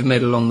mistakes you've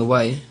made along the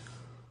way?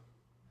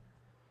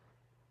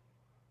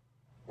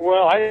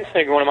 Well, I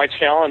think one of my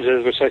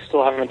challenges, which I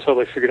still haven't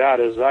totally figured out,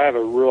 is I have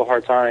a real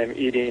hard time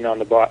eating in an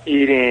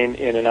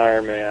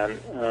Ironman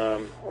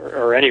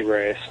or any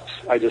race.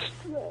 I just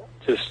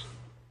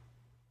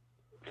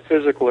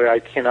physically, I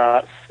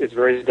cannot. It's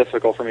very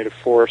difficult for me to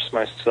force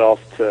myself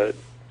to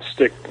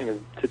stick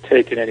to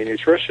take in any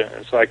nutrition,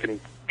 and so I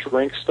can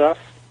drink stuff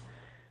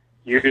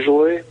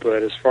usually,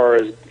 but as far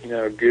as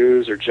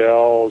goos or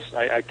gels,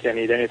 I can't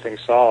eat anything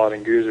solid,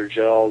 and goos or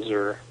gels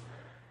are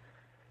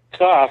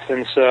tough.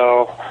 And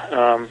so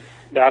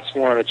that's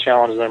one of the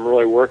challenges I'm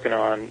really working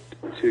on,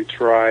 to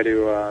try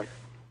to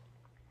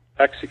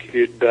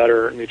execute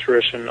better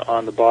nutrition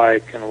on the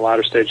bike and the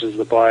latter stages of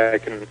the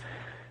bike, and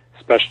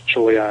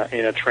especially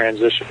in a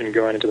transition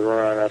going into the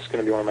run. That's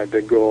going to be one of my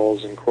big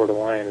goals in Coeur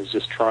d'Alene, is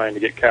just trying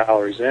to get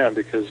calories in,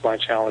 because my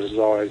challenge is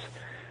always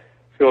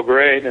feel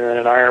great, and then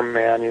an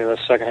Ironman, the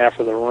second half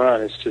of the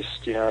run, it's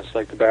just, it's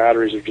like the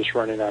batteries are just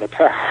running out of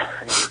power.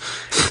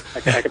 I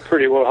can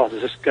pretty well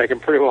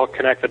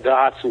connect the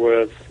dots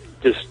with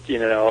just,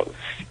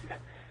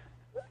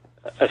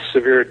 a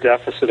severe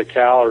deficit of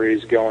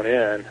calories going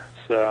in.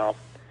 So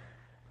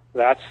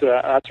that's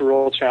a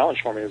real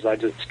challenge for me. Is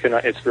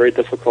it's very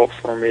difficult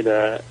for me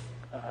to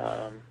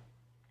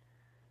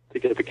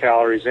get the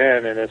calories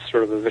in, and it's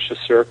sort of a vicious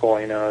circle.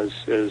 As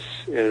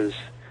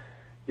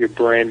your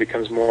brain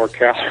becomes more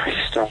calorie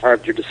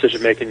starved, your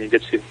decision making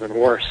gets even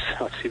worse.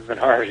 So it's even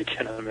harder to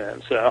get them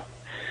in. So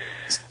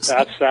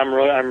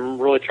I'm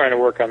really trying to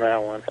work on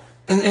that one.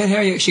 And how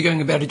are you actually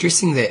going about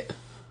addressing that?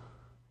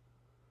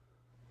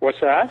 What's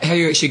that? How are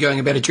you actually going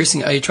about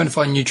addressing it? Are you trying to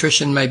find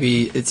nutrition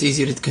maybe it's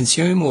easier to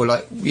consume, or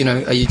are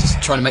you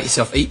just trying to make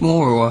yourself eat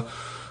more, or?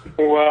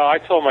 Well, I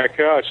told my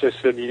coach, I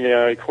said,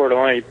 Coeur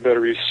d'Alene, you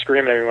better be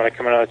screaming at me when I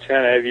come out of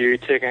 10. Have you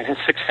taken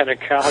 600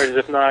 calories?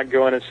 If not,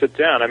 go in and sit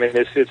down. I mean,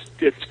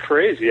 it's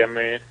crazy. I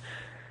mean,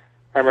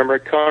 I remember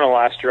at Kona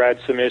last year, I had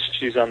some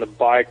issues on the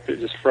bike, that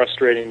just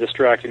frustrating,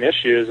 distracting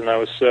issues, and I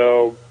was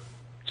so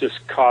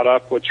just caught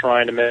up with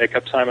trying to make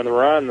up time in the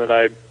run that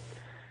I,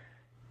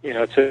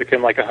 took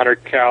in like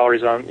 100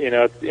 calories on,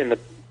 in the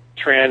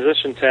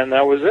transition 10,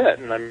 that was it.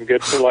 And I'm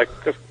good for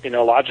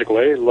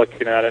logically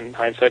looking at it in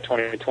hindsight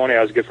 2020,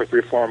 I was good for 3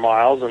 or 4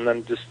 miles, and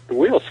then just the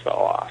wheels fell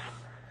off.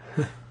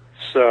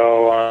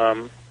 So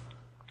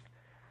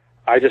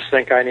I just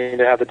think I need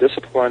to have the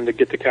discipline to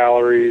get the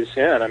calories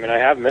in. I mean, I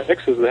have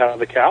mixes that have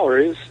the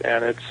calories,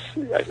 and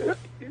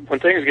when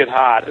things get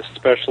hot,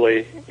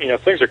 especially,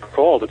 if things are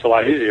cold, it's a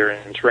lot easier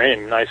in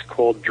training, nice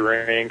cold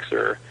drinks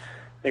or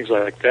things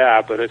like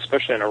that, but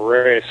especially in a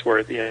race where,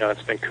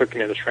 it's been cooking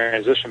in the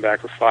transition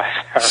back for 5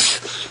 hours,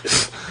 it's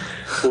just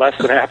less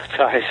than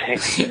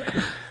appetizing.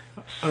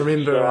 I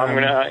remember. So I'm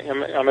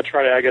gonna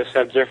try to, I guess,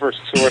 have different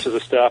sources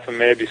of stuff, and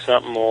maybe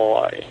something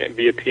will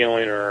be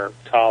appealing or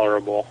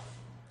tolerable.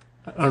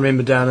 I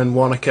remember down in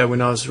Wanaka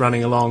when I was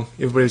running along,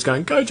 everybody was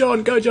going, "Go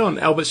John, go John."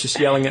 Albert's just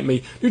yelling at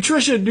me,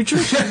 "Nutrition,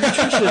 nutrition,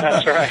 nutrition."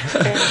 That's right.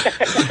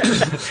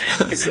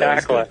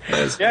 Exactly.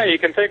 Yeah, you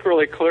can think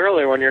really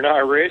clearly when you're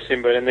not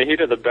racing, but in the heat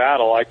of the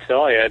battle, I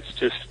tell you, it's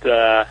just,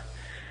 I'm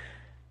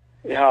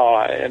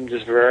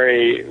just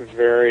very,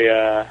 very,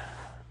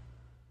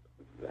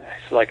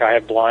 it's like I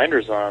have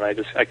blinders on. I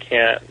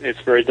can't. It's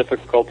very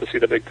difficult to see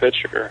the big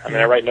picture. I mean,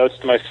 I write notes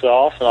to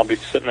myself, and I'll be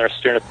sitting there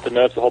staring at the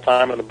notes the whole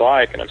time on the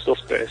bike, and I'm still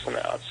spacing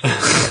out.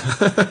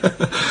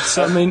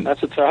 So, I mean,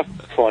 that's a tough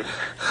one.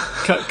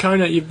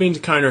 Kona, you've been to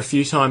Kona a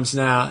few times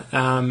now,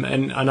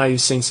 and I know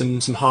you've seen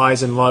some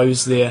highs and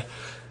lows there.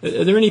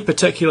 Are there any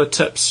particular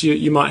tips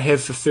you might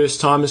have for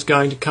first timers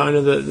going to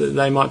Kona that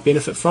they might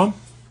benefit from?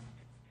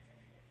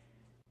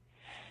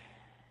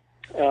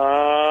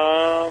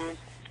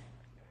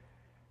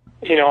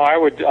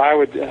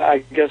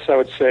 I guess I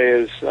would say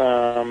is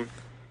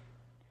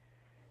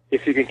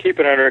if you can keep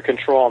it under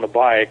control on the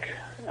bike,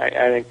 I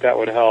think that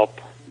would help,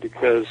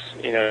 because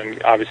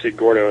obviously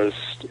Gordo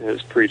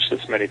has preached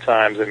this many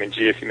times. I mean,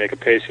 if you make a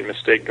pacing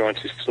mistake going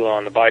too slow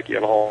on the bike, you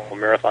have a whole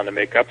marathon to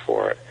make up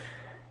for it.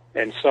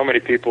 And so many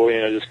people,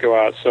 just go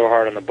out so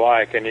hard on the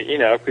bike, and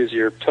because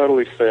you're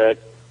totally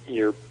fit,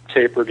 you're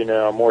tapered,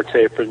 more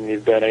tapered than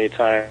you've been any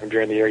time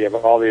during the year. You have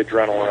all the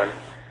adrenaline,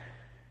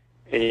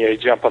 and you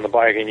jump on the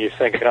bike, and you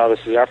think, this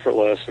is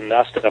effortless, and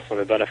that's definitely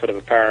the benefit of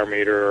a power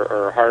meter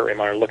or a heart rate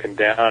monitor. Looking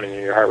down, and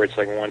your heart rate's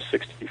like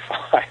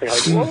 165. You're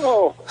like,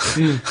 whoa!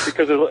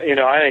 Because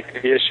I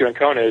think the issue in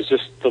Kona is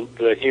just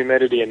the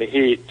humidity and the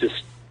heat.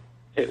 Just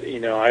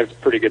I have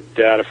pretty good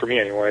data for me,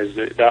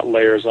 anyways. That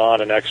layers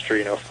on an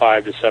extra,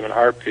 5 to 7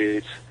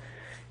 heartbeats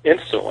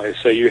instantly.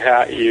 So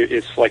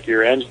it's like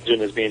your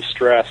engine is being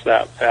stressed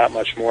that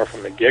much more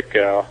from the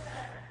get-go.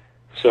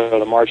 So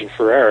the margin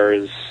for error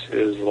is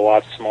a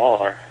lot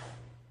smaller.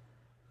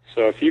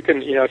 So if you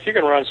can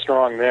run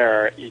strong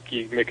there, you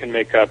can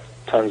make up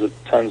tons of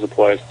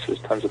places,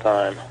 tons of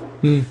time,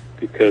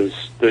 because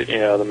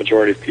the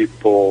majority of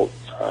people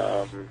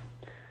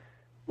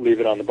leave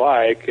it on the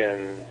bike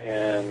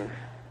and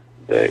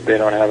they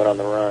don't have it on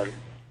the run.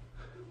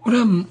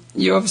 Well,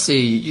 you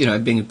obviously,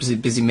 being a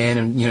busy man,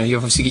 and you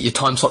obviously get your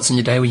time slots in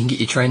your day where you can get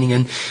your training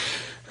in.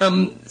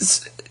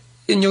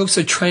 And you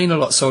also train a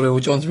lot solo.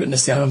 Well, John's written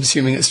this down, I'm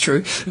assuming it's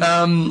true.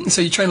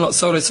 So you train a lot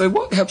solo. So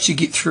what helps you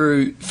get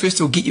through, first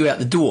of all, get you out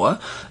the door,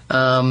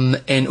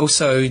 and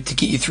also to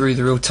get you through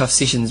the real tough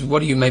sessions? What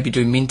do you maybe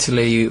do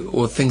mentally,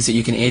 or things that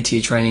you can add to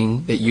your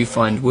training that you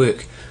find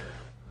work?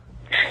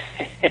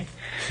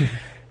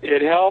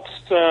 It helps.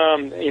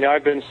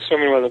 I've been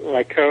swimming with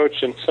my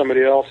coach and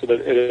somebody else at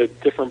a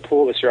different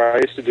pool this year. I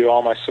used to do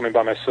all my swimming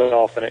by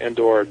myself in an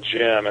indoor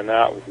gym, and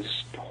that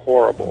was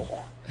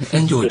horrible.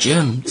 Indoor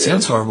gym?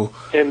 Sounds horrible.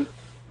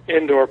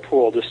 Indoor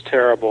pool, just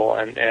terrible.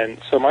 And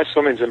so my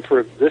swimming's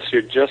improved this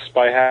year just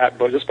by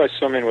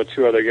swimming with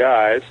 2 other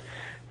guys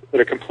that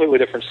are completely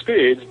different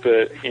speeds,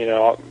 but,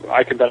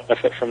 I can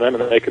benefit from them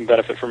and they can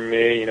benefit from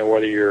me,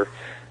 whether you're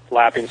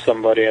lapping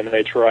somebody and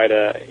they try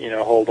to,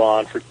 hold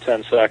on for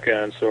 10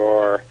 seconds,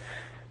 or,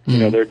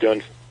 they're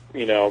doing,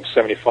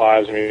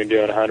 75s and you're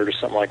doing 100 or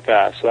something like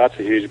that. So that's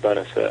a huge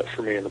benefit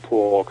for me in the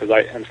pool, because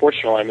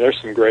unfortunately, there's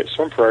some great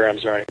swim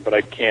programs there, but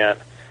I can't,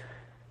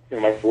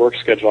 my work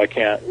schedule, I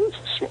can't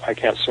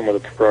swim with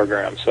a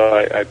program, so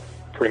I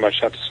pretty much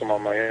have to swim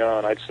on my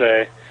own. I'd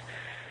say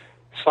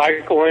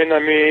cycling,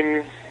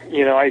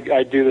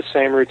 I do the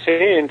same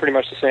routine, pretty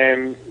much the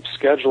same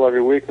schedule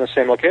every week in the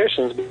same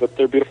locations, but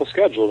they're beautiful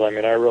schedules. I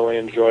really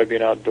enjoy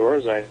being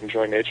outdoors. I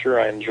enjoy nature.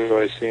 I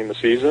enjoy seeing the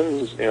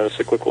seasons, the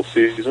cyclical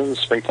seasons,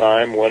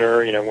 springtime, winter,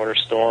 winter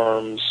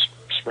storms,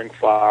 spring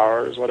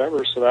flowers,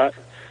 whatever. So that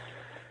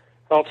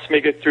helps me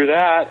get through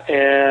that.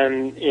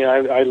 And,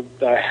 I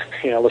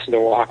listen to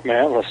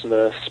Walkman, listen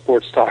to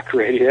sports talk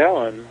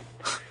radio, and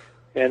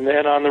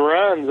then on the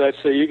runs, I'd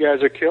say you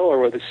guys are killer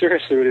with it.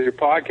 Seriously, with your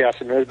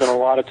podcast, and there's been a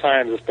lot of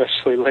times,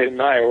 especially late at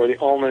night, where the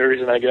only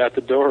reason I get out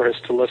the door is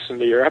to listen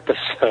to your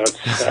episodes.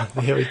 So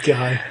there we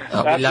go.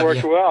 That's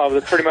worked well.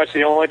 That's pretty much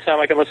the only time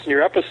I can listen to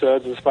your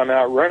episodes is if I'm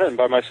out running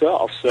by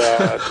myself. So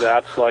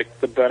that's like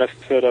the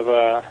benefit of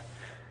the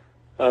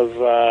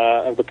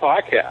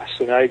podcast.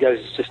 So now you guys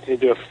just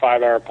need to do a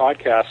 5-hour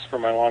podcast for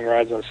my long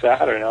rides on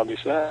Saturday, and I'll be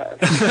sad.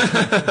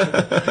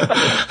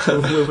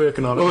 We're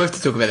working on it. We'll have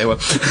to talk about that one.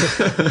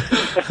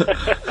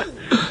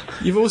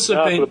 You've also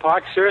been...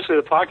 Seriously,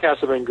 the podcasts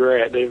have been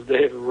great.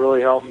 They've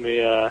really helped me,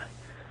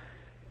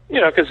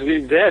 because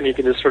then you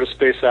can just sort of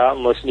space out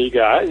and listen to you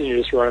guys, and you're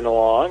just running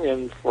along,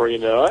 and before you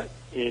know it,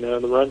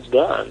 the run's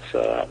done.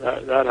 So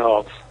that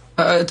helps.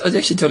 I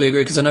actually totally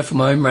agree, because I know for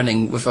my own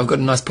running, if I've got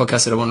a nice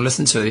podcast that I want to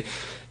listen to,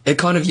 it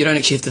kind of, you don't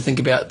actually have to think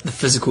about the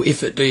physical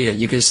effort, do you?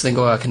 You can just think,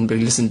 I can be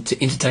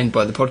entertained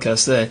by the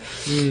podcast there.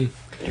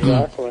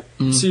 Exactly.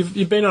 So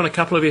you've been on a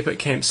couple of epic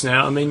camps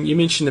now. You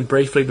mentioned them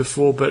briefly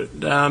before, but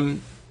do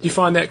you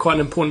find that quite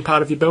an important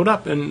part of your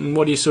build-up, and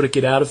what do you sort of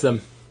get out of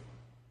them?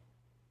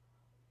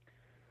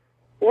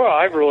 Well,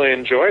 I've really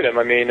enjoyed them.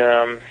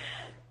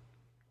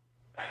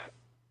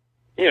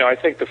 I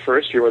think the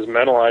first year was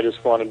mental. I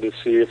just wanted to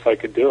see if I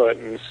could do it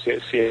and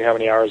see how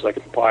many hours I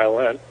could pile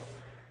in.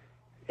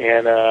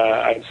 And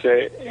I'd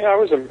say I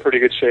was in pretty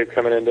good shape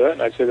coming into it.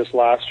 And I'd say this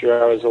last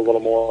year I was a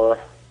little more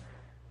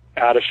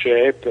out of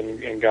shape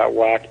and got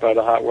whacked by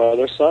the hot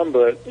weather some.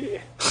 But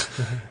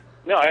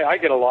No, I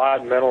get a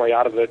lot mentally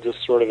out of it,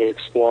 just sort of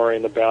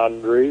exploring the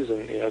boundaries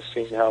and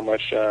seeing how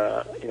much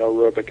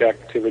aerobic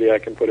activity I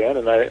can put in,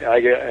 and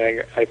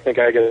I think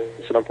I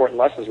get some important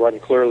lessons where I can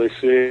clearly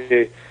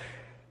see.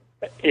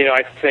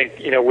 I think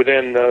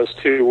within those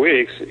 2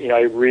 weeks,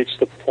 I reached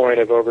the point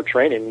of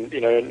overtraining,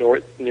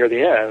 near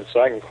the end,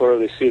 so I can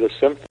clearly see the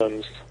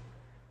symptoms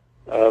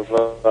of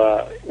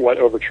what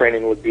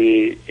overtraining would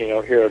be,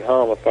 here at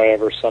home if I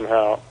ever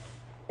somehow,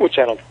 which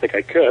I don't think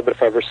I could, but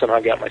if I ever somehow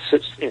got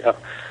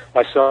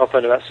myself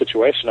into that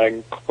situation, I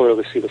can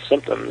clearly see the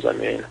symptoms. I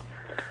mean,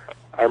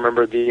 I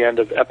remember at the end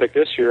of Epic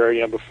this year,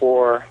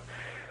 before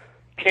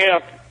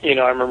camp, I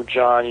remember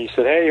John, you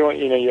said, hey,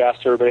 you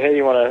asked everybody, hey,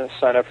 you want to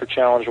sign up for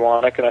Challenge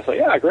Wannock? And I said,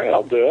 yeah, great,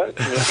 I'll do it.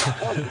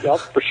 I'll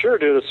for sure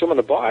do the swim on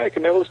the bike,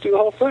 and maybe let's do the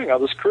whole thing. I'll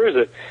just cruise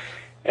it.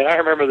 And I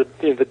remember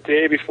the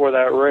day before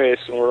that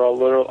race, and we're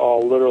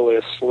all literally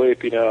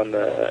asleep, and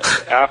the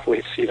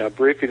athletes,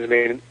 briefings. I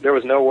mean, there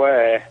was no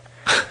way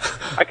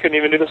I couldn't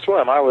even do the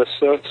swim. I was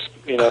so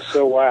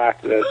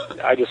whacked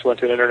that I just went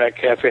to an internet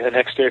cafe the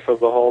next day for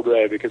the whole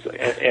day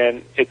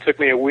and it took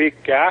me a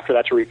week after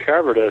that to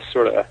recover, to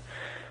sort of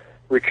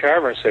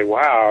recover and say,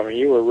 wow, I mean,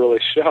 you were really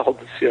shelled,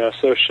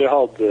 so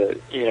shelled that,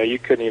 you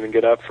couldn't even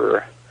get up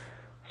for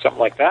something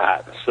like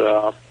that.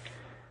 So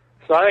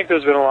I think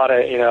there's been a lot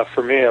of,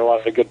 for me, a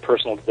lot of good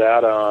personal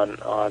data on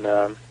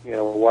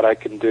what I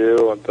can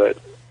do, but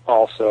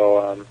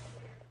also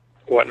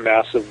what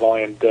massive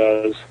volume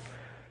does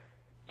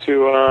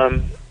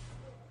to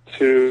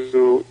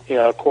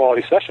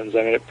quality sessions.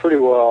 I mean, it pretty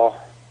well,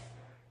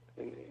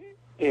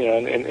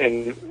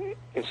 in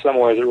some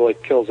ways, it really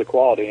kills the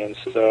quality. And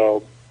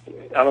so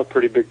I'm a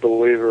pretty big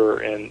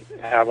believer in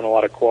having a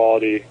lot of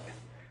quality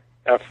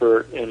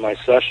effort in my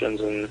sessions,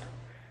 and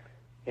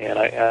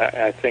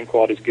I think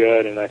quality's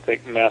good, and I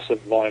think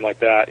massive volume like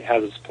that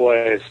has its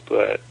place,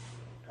 but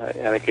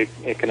I think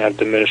it can have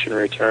diminishing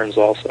returns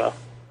also.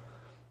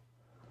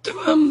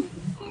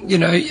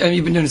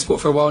 You've been doing the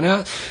sport for a while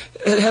now.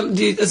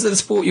 Is it a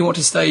sport you want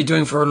to stay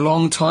doing for a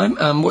long time?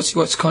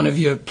 What's kind of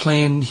your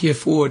plan here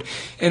forward?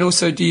 And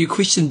also, do you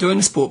question doing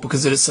the sport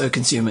because it is so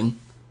consuming?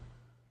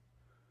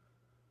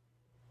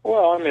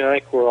 Well, I mean, I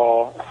think we're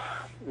all,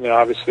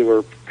 obviously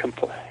we're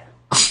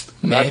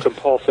not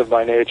compulsive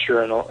by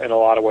nature in a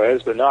lot of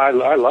ways, but no, I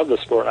love the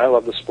sport. I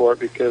love the sport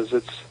because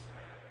it's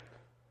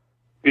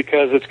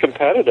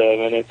competitive,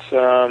 and it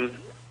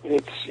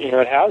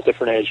has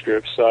different age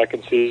groups, so I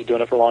can see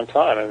doing it for a long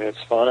time. I mean,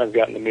 it's fun. I've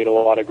gotten to meet a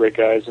lot of great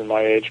guys in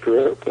my age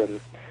group, and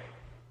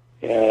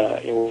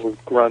we've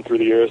run through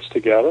the years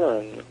together,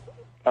 and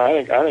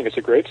I think it's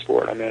a great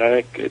sport. I mean, I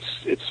think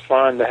it's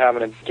fun to have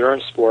an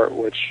endurance sport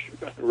which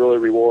really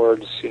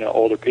rewards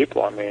older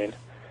people. I mean,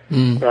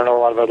 there aren't a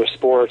lot of other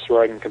sports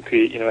where I can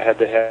compete head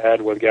to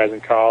head with guys in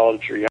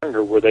college or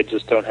younger where they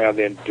just don't have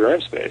the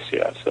endurance base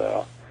yet.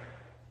 So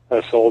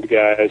us old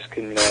guys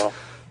can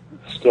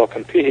still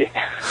compete.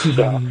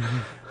 So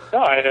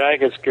no, I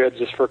think it's good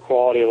just for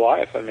quality of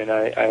life. I mean,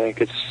 I think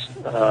it's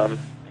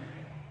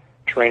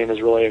training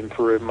has really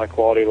improved my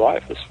quality of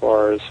life as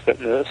far as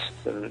fitness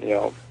and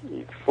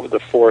the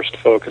forced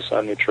focus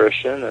on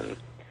nutrition, and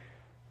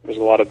there's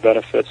a lot of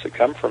benefits that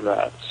come from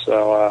that.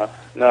 So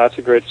no, it's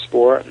a great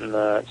sport, and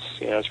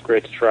it's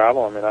great to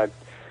travel. I mean, I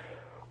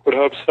would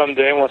hope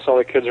someday, once all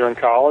the kids are in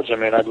college, I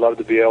mean, I'd love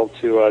to be able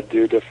to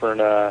do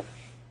different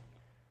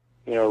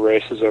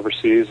races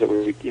overseas that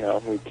we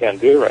can't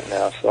do right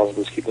now. So I'll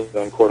just keep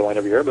doing Coeur d'Alene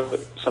every year,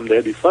 but someday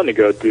it'd be fun to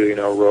go do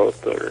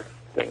Roth or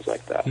things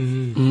like that.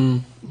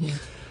 Yeah.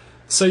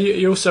 So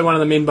you're also one of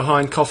the men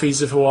behind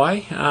Coffees of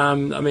Hawaii. I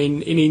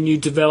mean, any new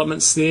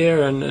developments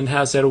there, and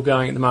how's that all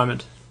going at the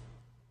moment?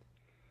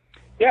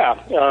 Yeah,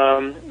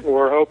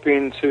 we're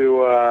hoping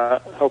to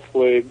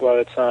hopefully by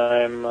the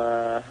time,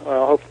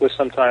 hopefully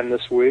sometime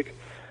this week,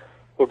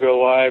 we'll go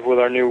live with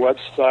our new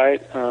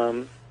website.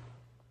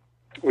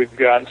 We've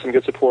gotten some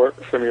good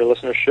support from your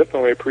listenership,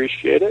 and we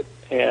appreciate it.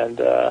 And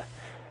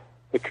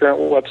the current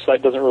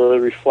website doesn't really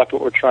reflect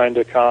what we're trying to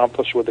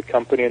accomplish with the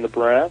company and the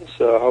brand.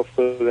 So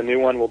hopefully the new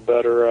one will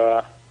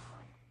better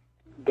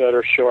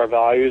show our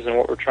values and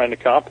what we're trying to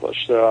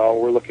accomplish. So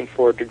we're looking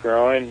forward to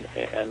growing,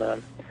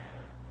 and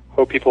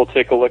hope people will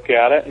take a look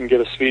at it and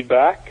give us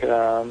feedback.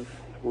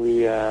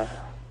 We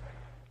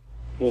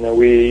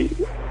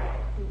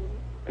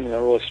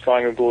really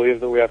strongly believe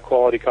that we have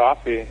quality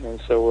coffee, and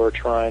so we're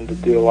trying to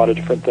do a lot of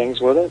different things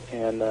with it,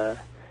 and it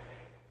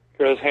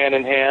goes hand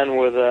in hand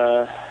with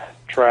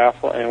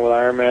triathlon and with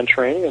Ironman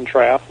training and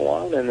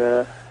triathlon, and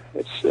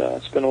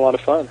it's been a lot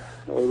of fun.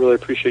 We really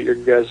appreciate your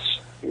guys'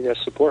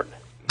 support.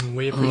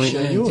 We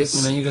appreciate yours.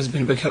 Definitely, you guys have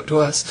been a big help to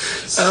us.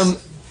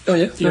 Do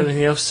you have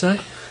anything else to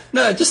say?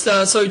 No, just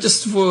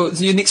for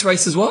your next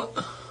race is what?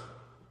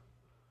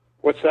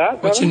 What's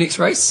that? What's your next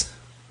race?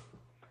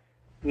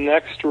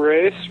 Next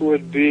race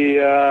would be,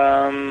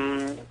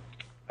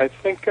 I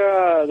think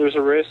there's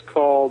a race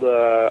called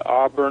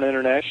Auburn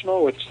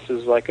International, which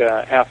is like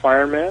a half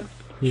Ironman.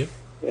 Yep.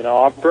 In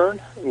Auburn,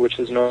 which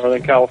is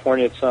Northern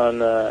California. It's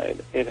on.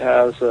 It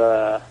has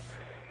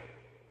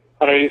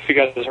I don't know if you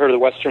guys have heard of the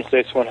Western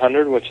States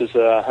 100, which is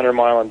a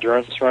 100-mile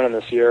endurance run in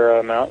the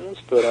Sierra Mountains,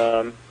 but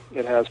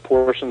it has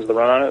portions of the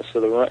run on it.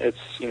 So the run, it's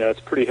a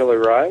pretty hilly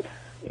ride,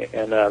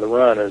 and the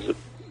run is a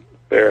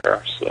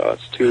bear. So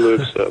it's 2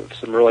 loops of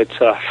some really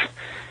tough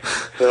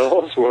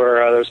hills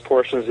where there's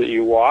portions that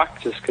you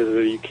walk just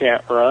because you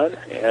can't run,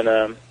 and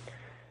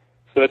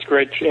so it's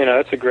great.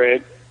 It's a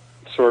great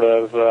sort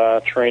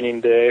of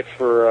training day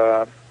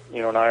for an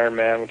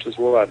Ironman, which is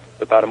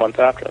about a month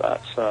after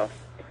that. So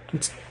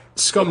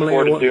Scott looking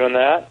forward to doing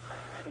that.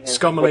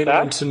 Scott Molina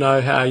wants to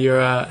know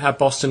how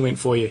Boston went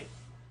for you.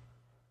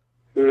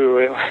 Ooh,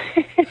 it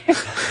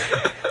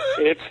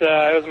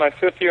was my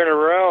 5th year in a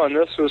row, and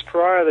this was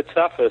probably the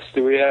toughest.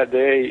 We had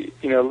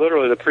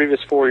literally the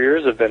previous 4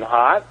 years have been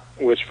hot,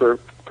 which for a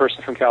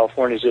person from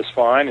California is just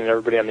fine, and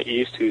everybody on the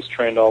East who's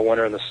trained all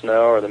winter in the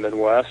snow or the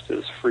Midwest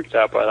is freaked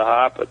out by the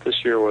hot. But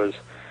this year was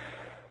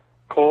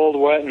cold,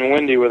 wet, and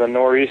windy with a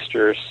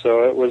nor'easter,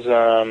 so it was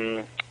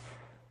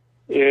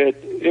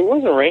it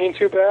wasn't raining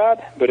too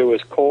bad, but it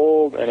was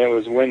cold and it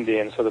was windy,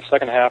 and so the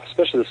second half,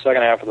 especially the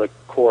second half of the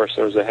course,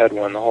 there was a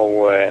headwind the whole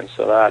way, and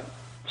so that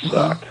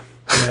sucked.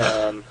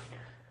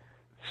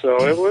 So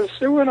it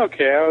went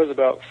okay. I was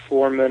about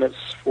 4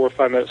 or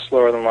 5 minutes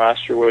slower than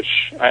last year,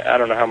 which I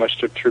don't know how much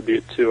to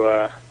attribute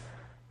to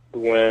the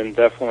wind.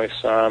 Definitely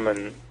some,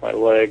 and my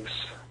legs.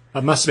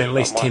 It must have been at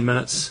least 10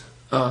 minutes.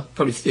 Oh,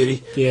 probably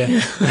 30. Yeah.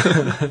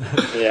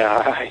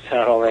 Yeah, I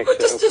don't think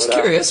so. Just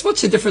curious, what's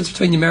the difference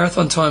between your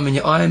marathon time and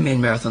your Ironman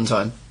marathon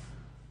time?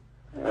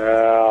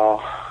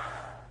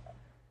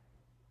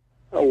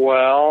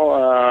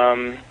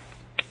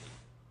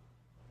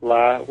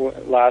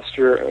 Last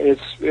year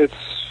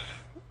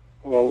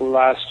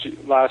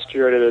last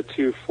year I did a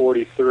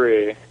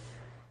 2:43,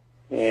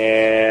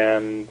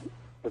 and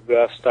the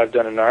best I've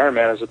done in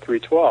Ironman is a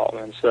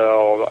 3:12, and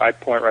so I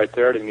point right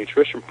there to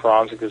nutrition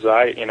problems because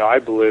I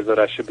believe that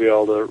I should be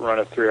able to run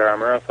a 3-hour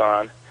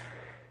marathon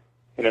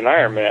in an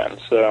Ironman.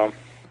 So,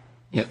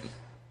 yep.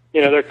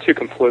 They're two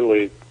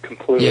completely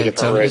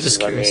different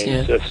races. I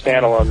mean, a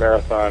standalone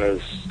marathon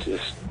is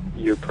just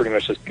you're pretty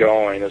much just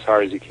going as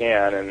hard as you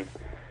can, and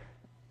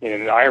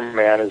an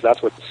Ironman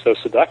that's what's so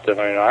seductive.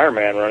 I mean, an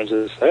Ironman runs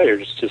is you're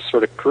just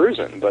sort of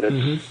cruising, but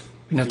it's.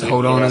 You have to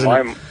hold on,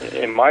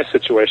 in my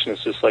situation,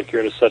 it's just like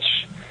it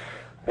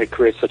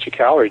creates such a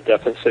calorie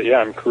deficit. Yeah,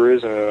 I'm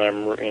cruising, and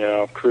I'm,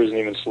 cruising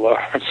even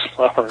slower and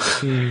slower.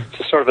 It's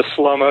just sort of a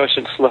slow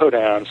motion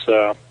slowdown.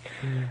 So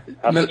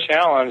that's a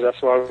challenge.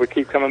 That's why we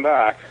keep coming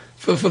back.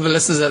 For the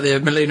listeners out there,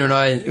 Molina and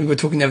I were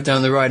talking the other day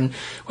on the ride, and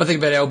one thing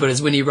about Albert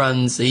is when he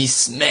runs, he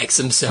smacks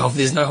himself.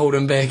 There's no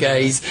holding back.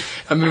 I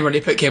remember on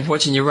Epic Camp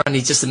watching you run.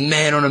 He's just a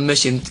man on a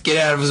mission to get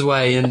out of his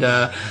way, and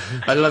I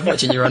love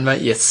watching you run,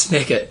 mate. Yeah,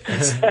 smack it.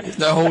 There's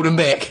no holding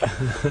back.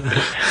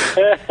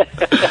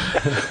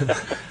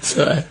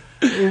 So,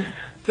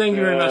 thank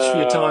you very much for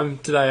your time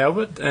today,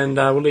 Albert, and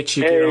we'll let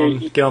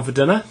you get on for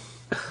dinner.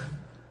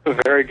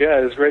 Very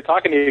good. It was great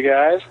talking to you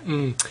guys.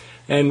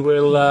 And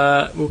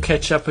we'll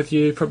catch up with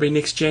you probably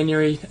next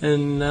January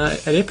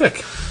at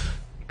Epic.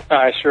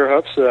 I sure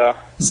hope so.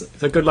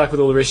 So good luck with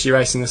all the rest of your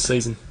racing this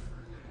season.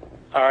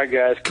 All right,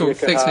 guys. Cool.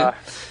 Thanks, man.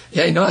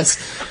 Yeah, nice.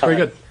 Very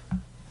good.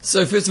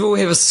 So first of all,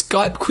 we have a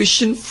Skype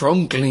question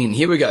from Glenn.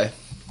 Here we go.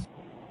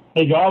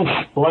 Hey, guys.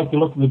 I like the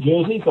look of the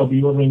jerseys. I'll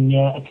be ordering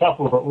a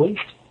couple of at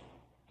least.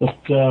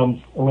 Just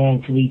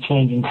allowing for the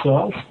change in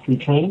size through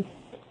training.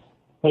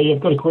 Hey,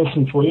 I've got a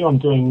question for you. I'm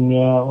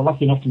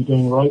lucky enough to be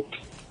doing rope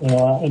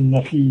in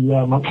a few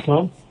months'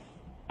 time,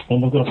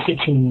 and I've got a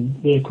section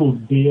there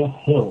called Bear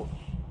Hill,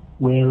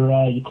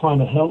 where you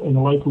climb a hill and the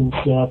locals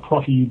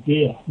proffer you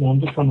beer. Now,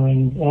 I'm just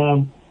wondering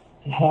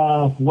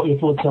what your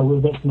thoughts are,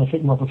 whether that's going to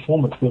affect my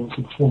performance, whether it's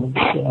a performance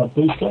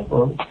booster,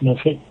 or it's going to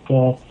affect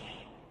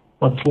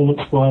my performance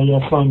by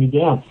slowing me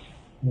down.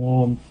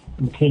 I'm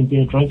a keen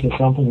beer drinker,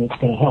 something that's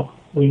going to help.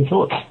 What are your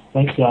thoughts?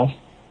 Thanks, guys.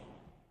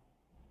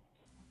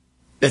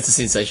 That's a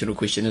sensational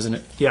question, isn't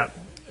it? Yeah.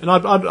 And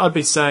I'd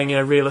be saying,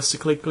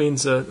 realistically,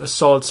 Glenn's a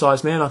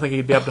solid-sized man. I think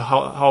he'd be able to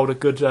hold a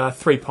good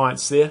 3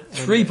 pints there.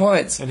 3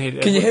 pints? Can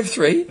you have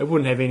 3? It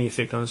wouldn't have any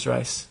effect on his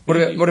race.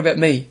 What about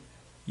me?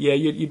 Yeah,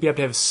 you'd be able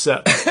to have a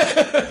sip.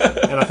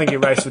 And I think your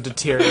race would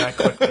deteriorate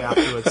quickly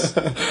afterwards.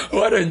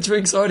 Well, I don't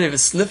drink, so I'd have a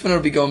sniff and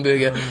it'll be gone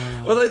burger.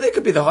 Although that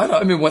could be the highlight. I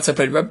remember once I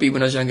played rugby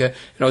when I was younger,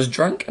 and I was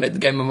drunk, and I had the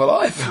game of my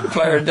life.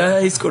 Player of the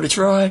day, scored a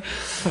try.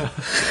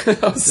 That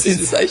was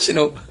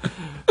sensational.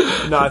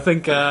 No, I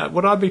think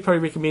what I'd be probably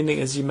recommending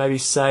is you maybe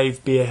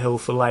save Bear Hill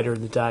for later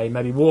in the day.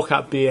 Maybe walk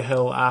up Bear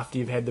Hill after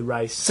you've had the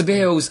race. So Bear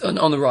Hill's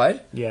on the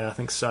ride? Yeah, I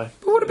think so.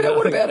 But what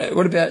about it?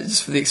 What about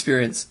just for the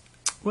experience?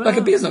 Well, like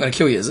a beer's not going to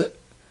kill you, is it?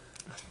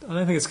 I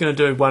don't think it's going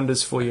to do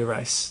wonders for your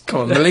race.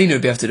 Come on, Molina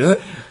would be able to do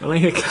it.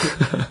 Molina,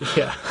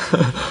 yeah.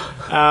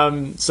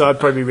 So I'd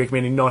probably be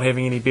recommending not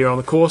having any beer on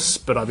the course,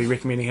 but I'd be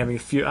recommending having a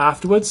few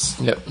afterwards.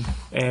 Yep.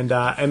 And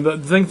the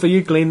thing for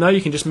you, Glenn, though,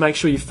 you can just make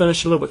sure you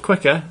finish a little bit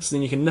quicker, so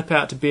then you can nip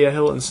out to Bear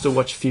Hill and still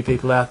watch a few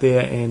people out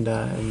there and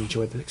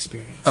enjoy the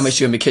experience. I'm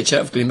actually going to be catching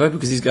up with Glenbo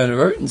because he's going to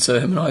Rote, and so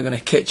him and I are going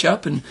to catch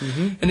up. And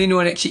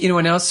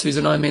anyone else who's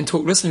an Ironman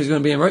Talk listener who's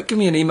going to be in Rote, give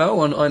me an email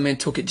on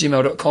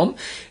ironmantalk@gmail.com.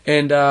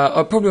 And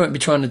I probably won't be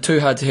trying too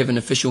hard to have an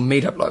official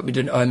meetup like we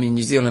did at Ironman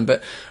New Zealand,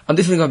 but I'm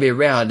definitely going to be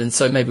around, and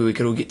so maybe we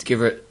could all get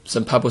together at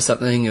some pub or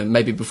something, and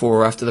maybe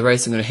before or after the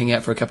race. I'm going to hang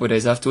out for a couple of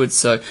days afterwards.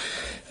 So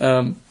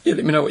let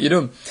me know what you're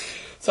doing.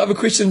 So other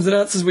questions and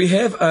answers we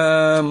have.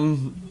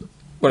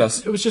 What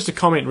else? It was just a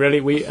comment, really.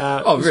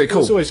 Very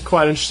cool. It's always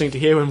quite interesting to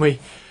hear when we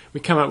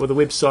come up with a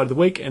website of the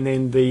week, and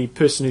then the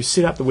person who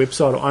set up the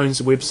website or owns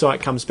the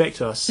website comes back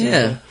to us.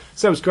 Yeah.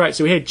 So that was great.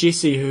 So we had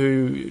Jesse,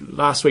 who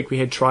last week we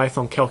had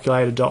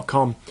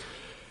triathloncalculator.com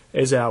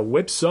as our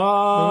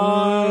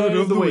website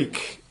of the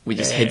week. We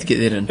just had to get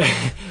that in.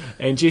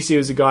 And Jesse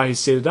was the guy who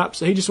set it up,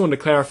 so he just wanted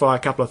to clarify a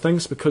couple of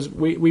things because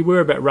we were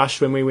a bit rushed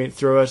when we went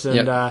through it,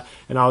 and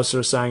and I was sort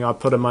of saying I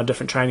put in my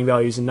different training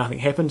values and nothing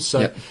happened.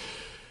 So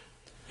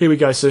here we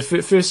go. So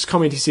first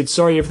comment, he said,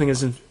 "Sorry, everything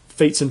is in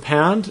feet and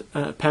pounds.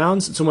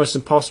 It's almost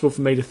impossible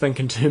for me to think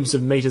in terms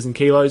of metres and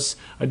kilos.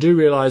 I do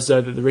realise though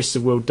that the rest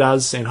of the world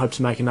does, and hope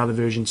to make another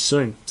version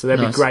soon. So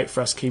that'd be great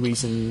for us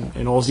Kiwis and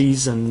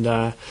Aussies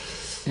and."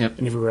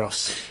 And everywhere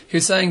else. He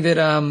was saying that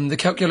the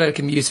calculator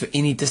can be used for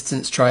any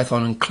distance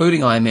triathlon,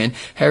 including Ironman.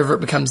 However, it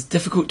becomes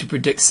difficult to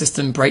predict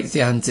system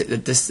breakdowns at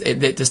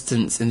that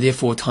distance, and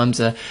therefore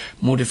times are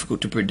more difficult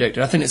to predict.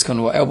 And I think that's kind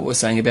of what Albert was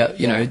saying about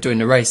doing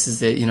the race.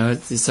 Is that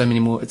there's so many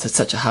more. It's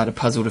such a harder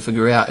puzzle to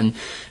figure out, and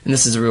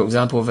this is a real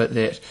example of it.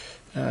 That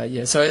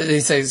So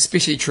they say it's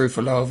especially true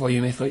for lower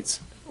volume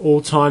athletes.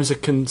 All times are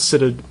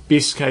considered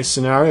best case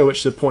scenario, which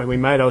is the point we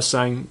made. I was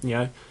saying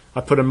I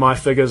put in my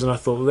figures and I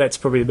thought, well, that's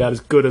probably about as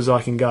good as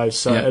I can go.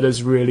 So it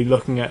is really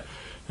looking at,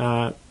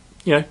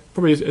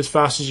 probably as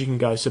fast as you can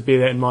go. So bear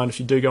that in mind if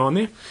you do go on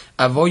there.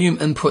 Volume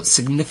inputs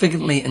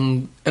significantly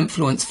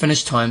influence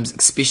finish times,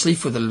 especially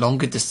for the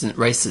longer distance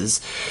races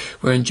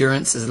where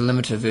endurance is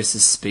limited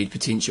versus speed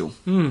potential.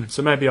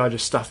 So maybe I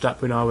just stuffed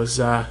up when I was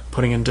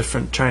putting in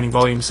different training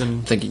volumes.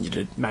 And thinking you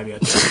did. Maybe I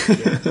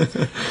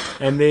did,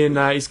 And then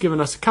he's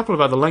given us a couple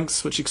of other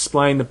links which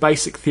explain the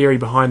basic theory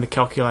behind the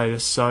calculator.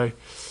 So...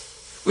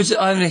 Which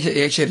I haven't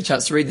actually had a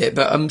chance to read that,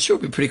 but I'm sure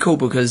it'll be pretty cool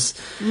because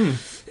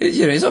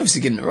he's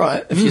obviously getting it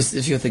right.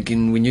 If you're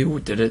thinking when you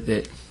did it,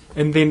 that.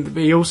 And then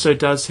he also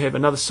does have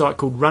another site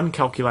called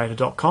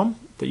RunCalculator.com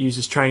that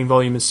uses training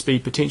volume and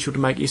speed potential to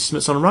make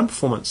estimates on a run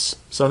performance.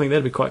 So I think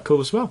that'd be quite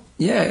cool as well.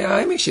 Yeah,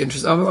 I'm actually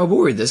interested. I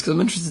will read this because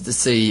I'm interested to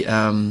see,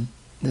 how do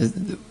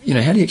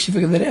you actually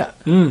figure that out?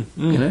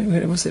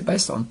 What's that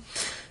based on?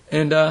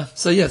 And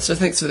so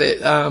thanks for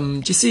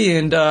that, Jesse,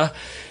 and.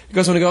 You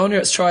guys want to go on there?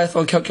 It's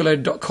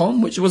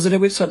triathloncalculator.com, which was it our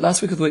website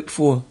last week or the week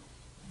before?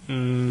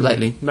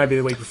 Lately. Maybe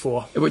the week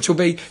before. Which will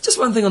be, just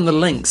one thing on the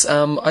links,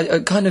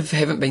 I kind of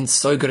haven't been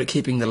so good at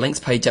keeping the links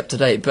page up to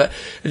date, but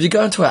if you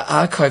go into our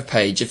archive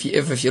page, if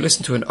you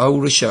listen to an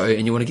older show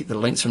and you want to get the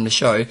links from the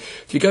show,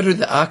 if you go to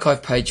the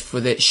archive page for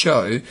that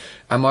show,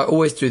 I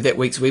always do that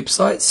week's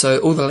website, so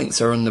all the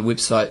links are on the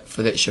website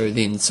for that show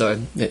then, so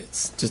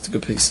that's just a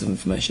good piece of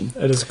information.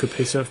 It is a good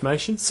piece of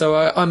information. So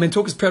Ironman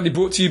Talk is proudly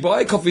brought to you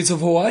by Coffees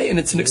of Hawaii, and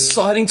it's an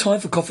exciting time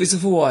for Coffees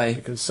of Hawaii.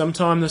 Because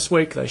sometime this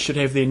week they should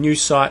have their new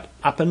site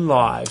up and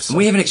live. So. And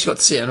we haven't actually got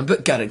to see it, and I'm a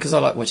bit gutted because I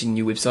like watching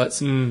new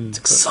websites. It's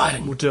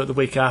exciting. We'll do it the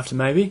week after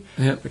maybe.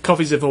 Yep.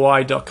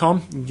 Coffeesofhawaii.com.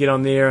 You can get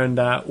on there and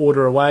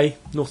order away.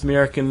 North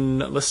American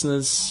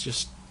listeners,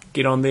 just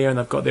get on there and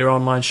they've got their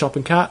online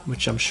shopping cart,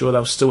 which I'm sure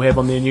they'll still have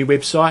on their new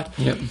website.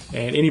 Yep.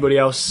 And anybody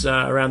else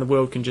around the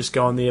world can just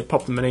go on there,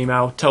 pop them an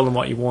email, tell them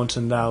what you want,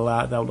 and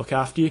they'll look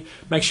after you.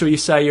 Make sure you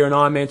say you're an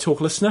Ironman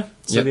Talk listener,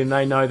 so then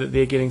they know that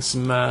they're getting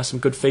some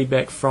good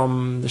feedback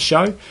from the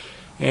show.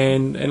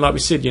 And like we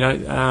said,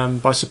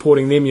 by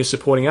supporting them, you're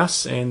supporting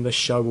us, and the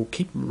show will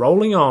keep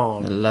rolling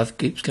on. The love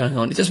keeps going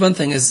on. Just one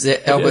thing is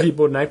that Albert... Have you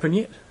bought an apron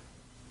yet?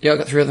 Yeah, I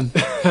got 3 of them.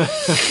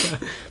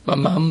 My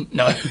mum,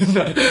 no.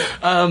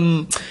 I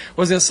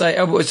was going to say,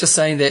 Albert was just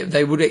saying that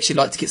they would actually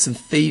like to get some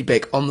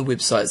feedback on the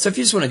website. So if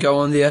you just want to go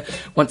on there,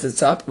 once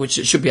it's up, which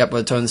it should be up by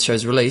the time the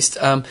show's released,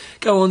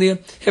 go on there,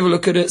 have a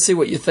look at it, see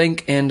what you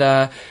think, and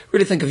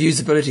really think of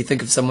usability,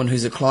 think of someone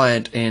who's a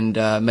client, and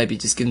maybe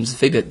just give them some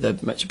feedback.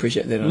 They'd much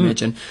appreciate that, I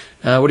imagine.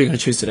 What are you going to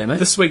choose today, mate?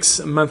 This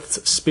week's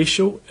month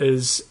special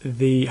is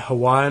the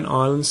Hawaiian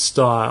Island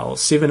style.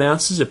 7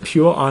 ounces of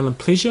pure island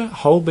pleasure,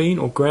 whole bean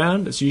or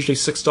ground. It's usually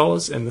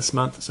 $6, and this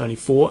month it's only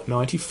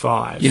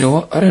 $4.95. You know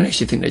what? I don't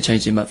actually think they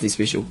changed their monthly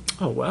special.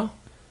 Oh, well.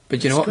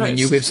 But you know what? My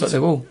new website, they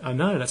will. I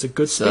know, that's a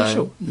good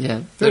special.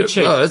 Yeah. Very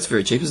cheap. Oh, that's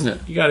very cheap, isn't it?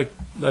 You go to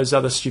those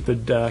other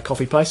stupid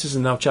coffee places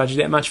and they'll charge you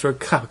that much for a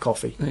cup of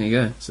coffee. There you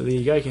go. So there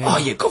you go.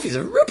 Yeah, coffee's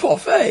a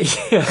rip-off, eh?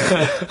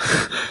 Yeah.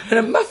 And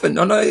a muffin.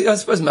 I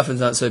suppose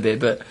muffins aren't so bad,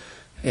 but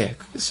yeah,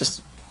 it's just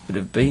a bit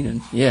of bean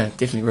and, yeah,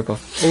 definitely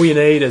rip-off. All you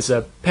need is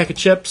a pack of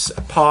chips,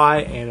 a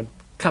pie, and a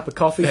cup of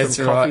coffee That's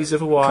from right. Coffees of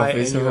Hawaii,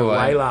 Coffees and of you're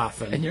Hawaii. away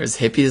laughing. And you're as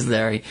happy as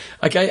Larry.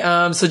 Okay,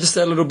 so just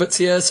a little bits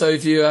here. So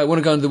if you want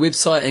to go onto the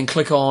website and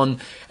click on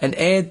an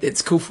ad,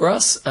 that's cool for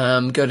us.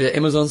 Go to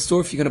Amazon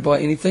store if you're going to buy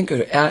anything. Go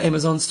to our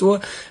Amazon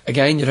store.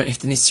 Again, you don't have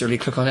to necessarily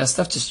click on our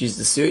stuff. Just use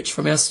the search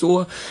from our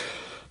store.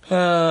 Get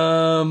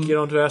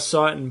onto our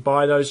site and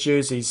buy those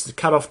jerseys. The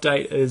cut-off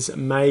date is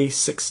May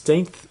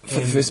 16th. For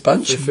the first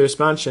bunch. For the first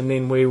bunch, and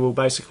then we will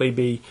basically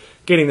be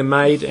getting them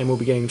made, and we'll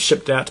be getting them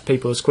shipped out to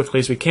people as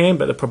quickly as we can,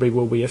 but there probably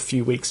will be a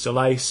few weeks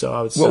delay, so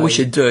I would say... What we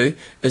should do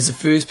is the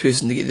first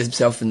person to get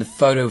themselves in the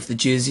photo with the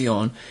jersey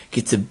on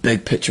gets a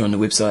big picture on the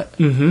website.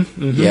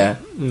 Yeah.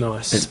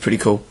 Nice. It's pretty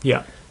cool.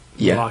 Yeah.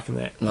 Yeah. Liking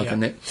that.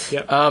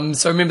 Yep.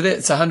 So remember that,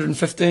 it's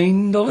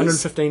 $115.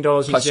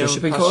 $115 plus your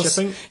shipping costs.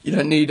 You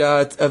don't need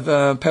a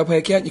PayPal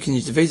account. You can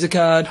use the Visa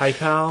card.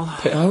 PayPal.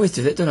 I always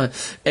do that, don't I?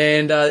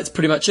 And that's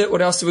pretty much it.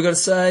 What else have we got to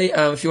say?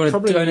 If you want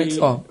to donate...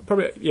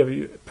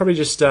 Probably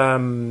just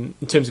in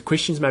terms of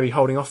questions, maybe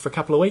holding off for a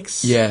couple of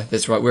weeks. Yeah,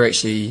 that's right. We're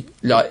actually...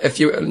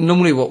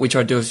 normally what we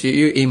try to do is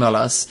you email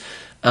us...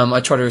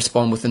 I try to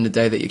respond within the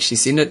day that you actually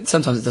send it.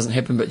 Sometimes it doesn't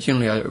happen, but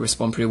generally I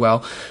respond pretty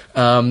well.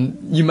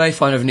 You may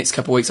find over the next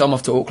couple of weeks, I'm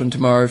off to Auckland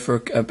tomorrow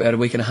for about a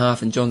week and a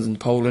half, and John's in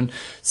Poland.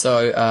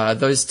 So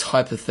those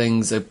type of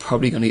things are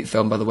probably going to get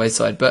fell by the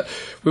wayside. But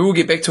we will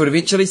get back to it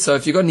eventually. So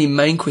if you've got any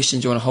main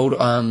questions you want to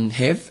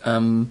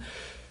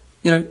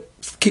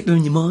keep them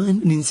in your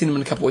mind and then send them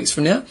in a couple of weeks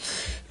from now.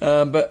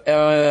 But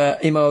our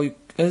email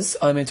is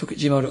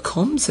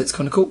ironmantalk@gmail.com, so it's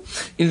kind of cool.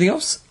 Anything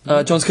else?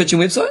 John's Kitchen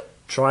website?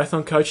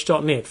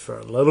 Triathloncoach.net for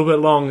a little bit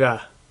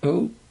longer.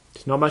 Oh,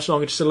 it's not much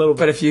longer, just a little bit.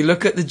 But if you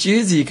look at the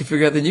jersey, you can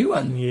figure out the new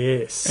one.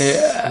 Yes.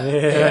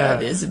 Yeah.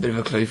 There's a bit of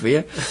a clue for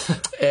you.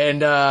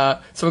 And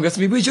someone goes to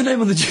me, "Where's your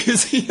name on the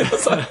jersey?" I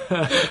was like,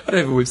 "I don't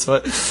have a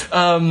website."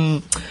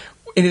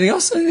 Anything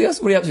else? What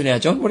are you up to now,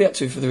 John? What are you up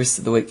to for the rest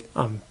of the week?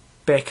 I'm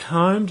back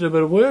home, do a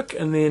bit of work,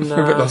 and then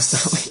We're a bit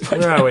lost,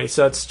 aren't we? where are we?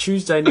 So it's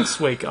Tuesday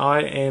next week.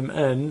 I'll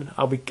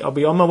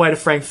be on my way to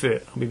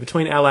Frankfurt. I'll be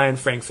between LA and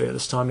Frankfurt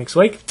this time next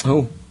week.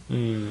 Oh.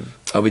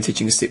 I'll be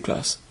teaching a step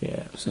class.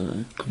 Yeah.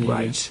 So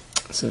great.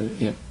 So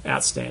yeah.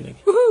 Outstanding.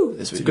 Woohoo!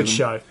 It's a good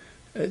show.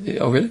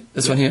 Oh really?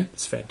 This one here?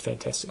 It's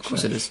fantastic. Of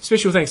course it is.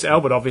 Special thanks to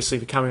Albert, obviously,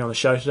 for coming on the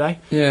show today.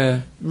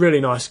 Yeah.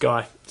 Really nice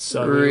guy.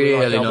 So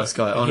really nice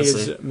guy, honestly.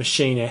 He's a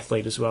machine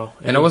athlete as well.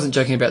 And I wasn't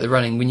joking about the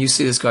running. When you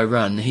see this guy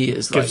run, he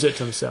is gives it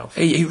to himself.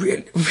 He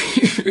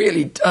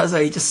really does.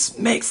 He just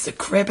smacks the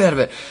crap out of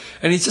it.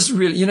 And he's just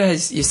really, you know,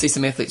 you see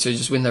some athletes who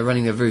just when they're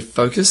running, they're very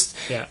focused.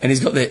 Yeah. And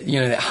he's got that,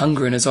 that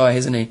hunger in his eye,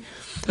 hasn't he?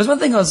 There's one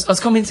thing I was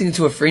commenting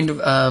to a friend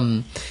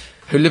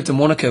who lived in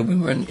Wanaka when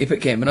we were in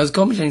Epic Camp, and I was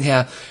commenting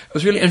how it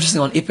was really interesting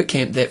on Epic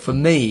Camp that for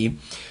me,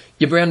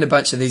 you're around a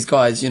bunch of these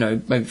guys,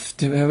 maybe,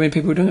 how many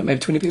people are doing it? Maybe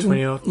 20 people?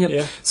 20 odd, yep.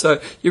 Yeah.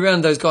 So you're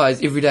around those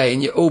guys every day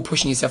and you're all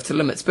pushing yourself to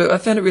limits. But I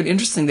found it really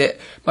interesting that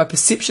my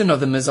perception of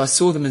them is I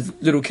saw them as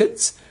little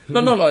kids.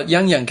 Not like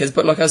young kids,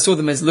 but like I saw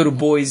them as little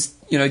boys,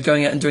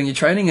 going out and doing your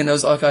training. And it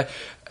was like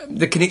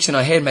the connection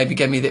I had maybe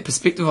gave me that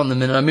perspective on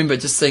them. And I remember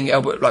just seeing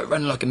Albert like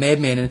running like a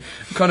madman, and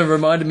it kind of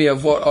reminded me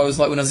of what I was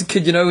like when I was a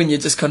kid, when you're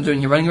just kind of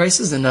doing your running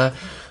races. And I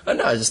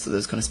just thought it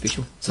was kind of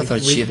special. So I thought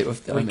I'd share that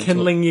with them.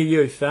 Rekindling your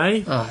youth,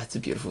 eh? It's a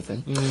beautiful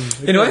thing.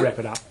 Anyway, wrap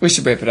it up. We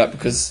should wrap it up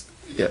because,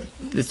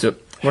 let's do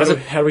it.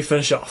 How do we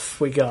finish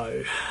off? We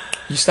go.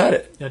 You start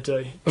it. I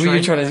do.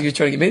 You're trying to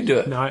get me to do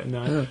it? No.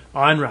 Oh.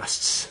 Iron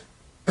rusts.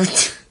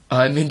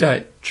 I mean,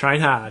 don't.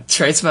 Train hard.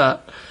 Train smart.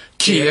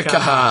 Kia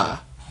kaha.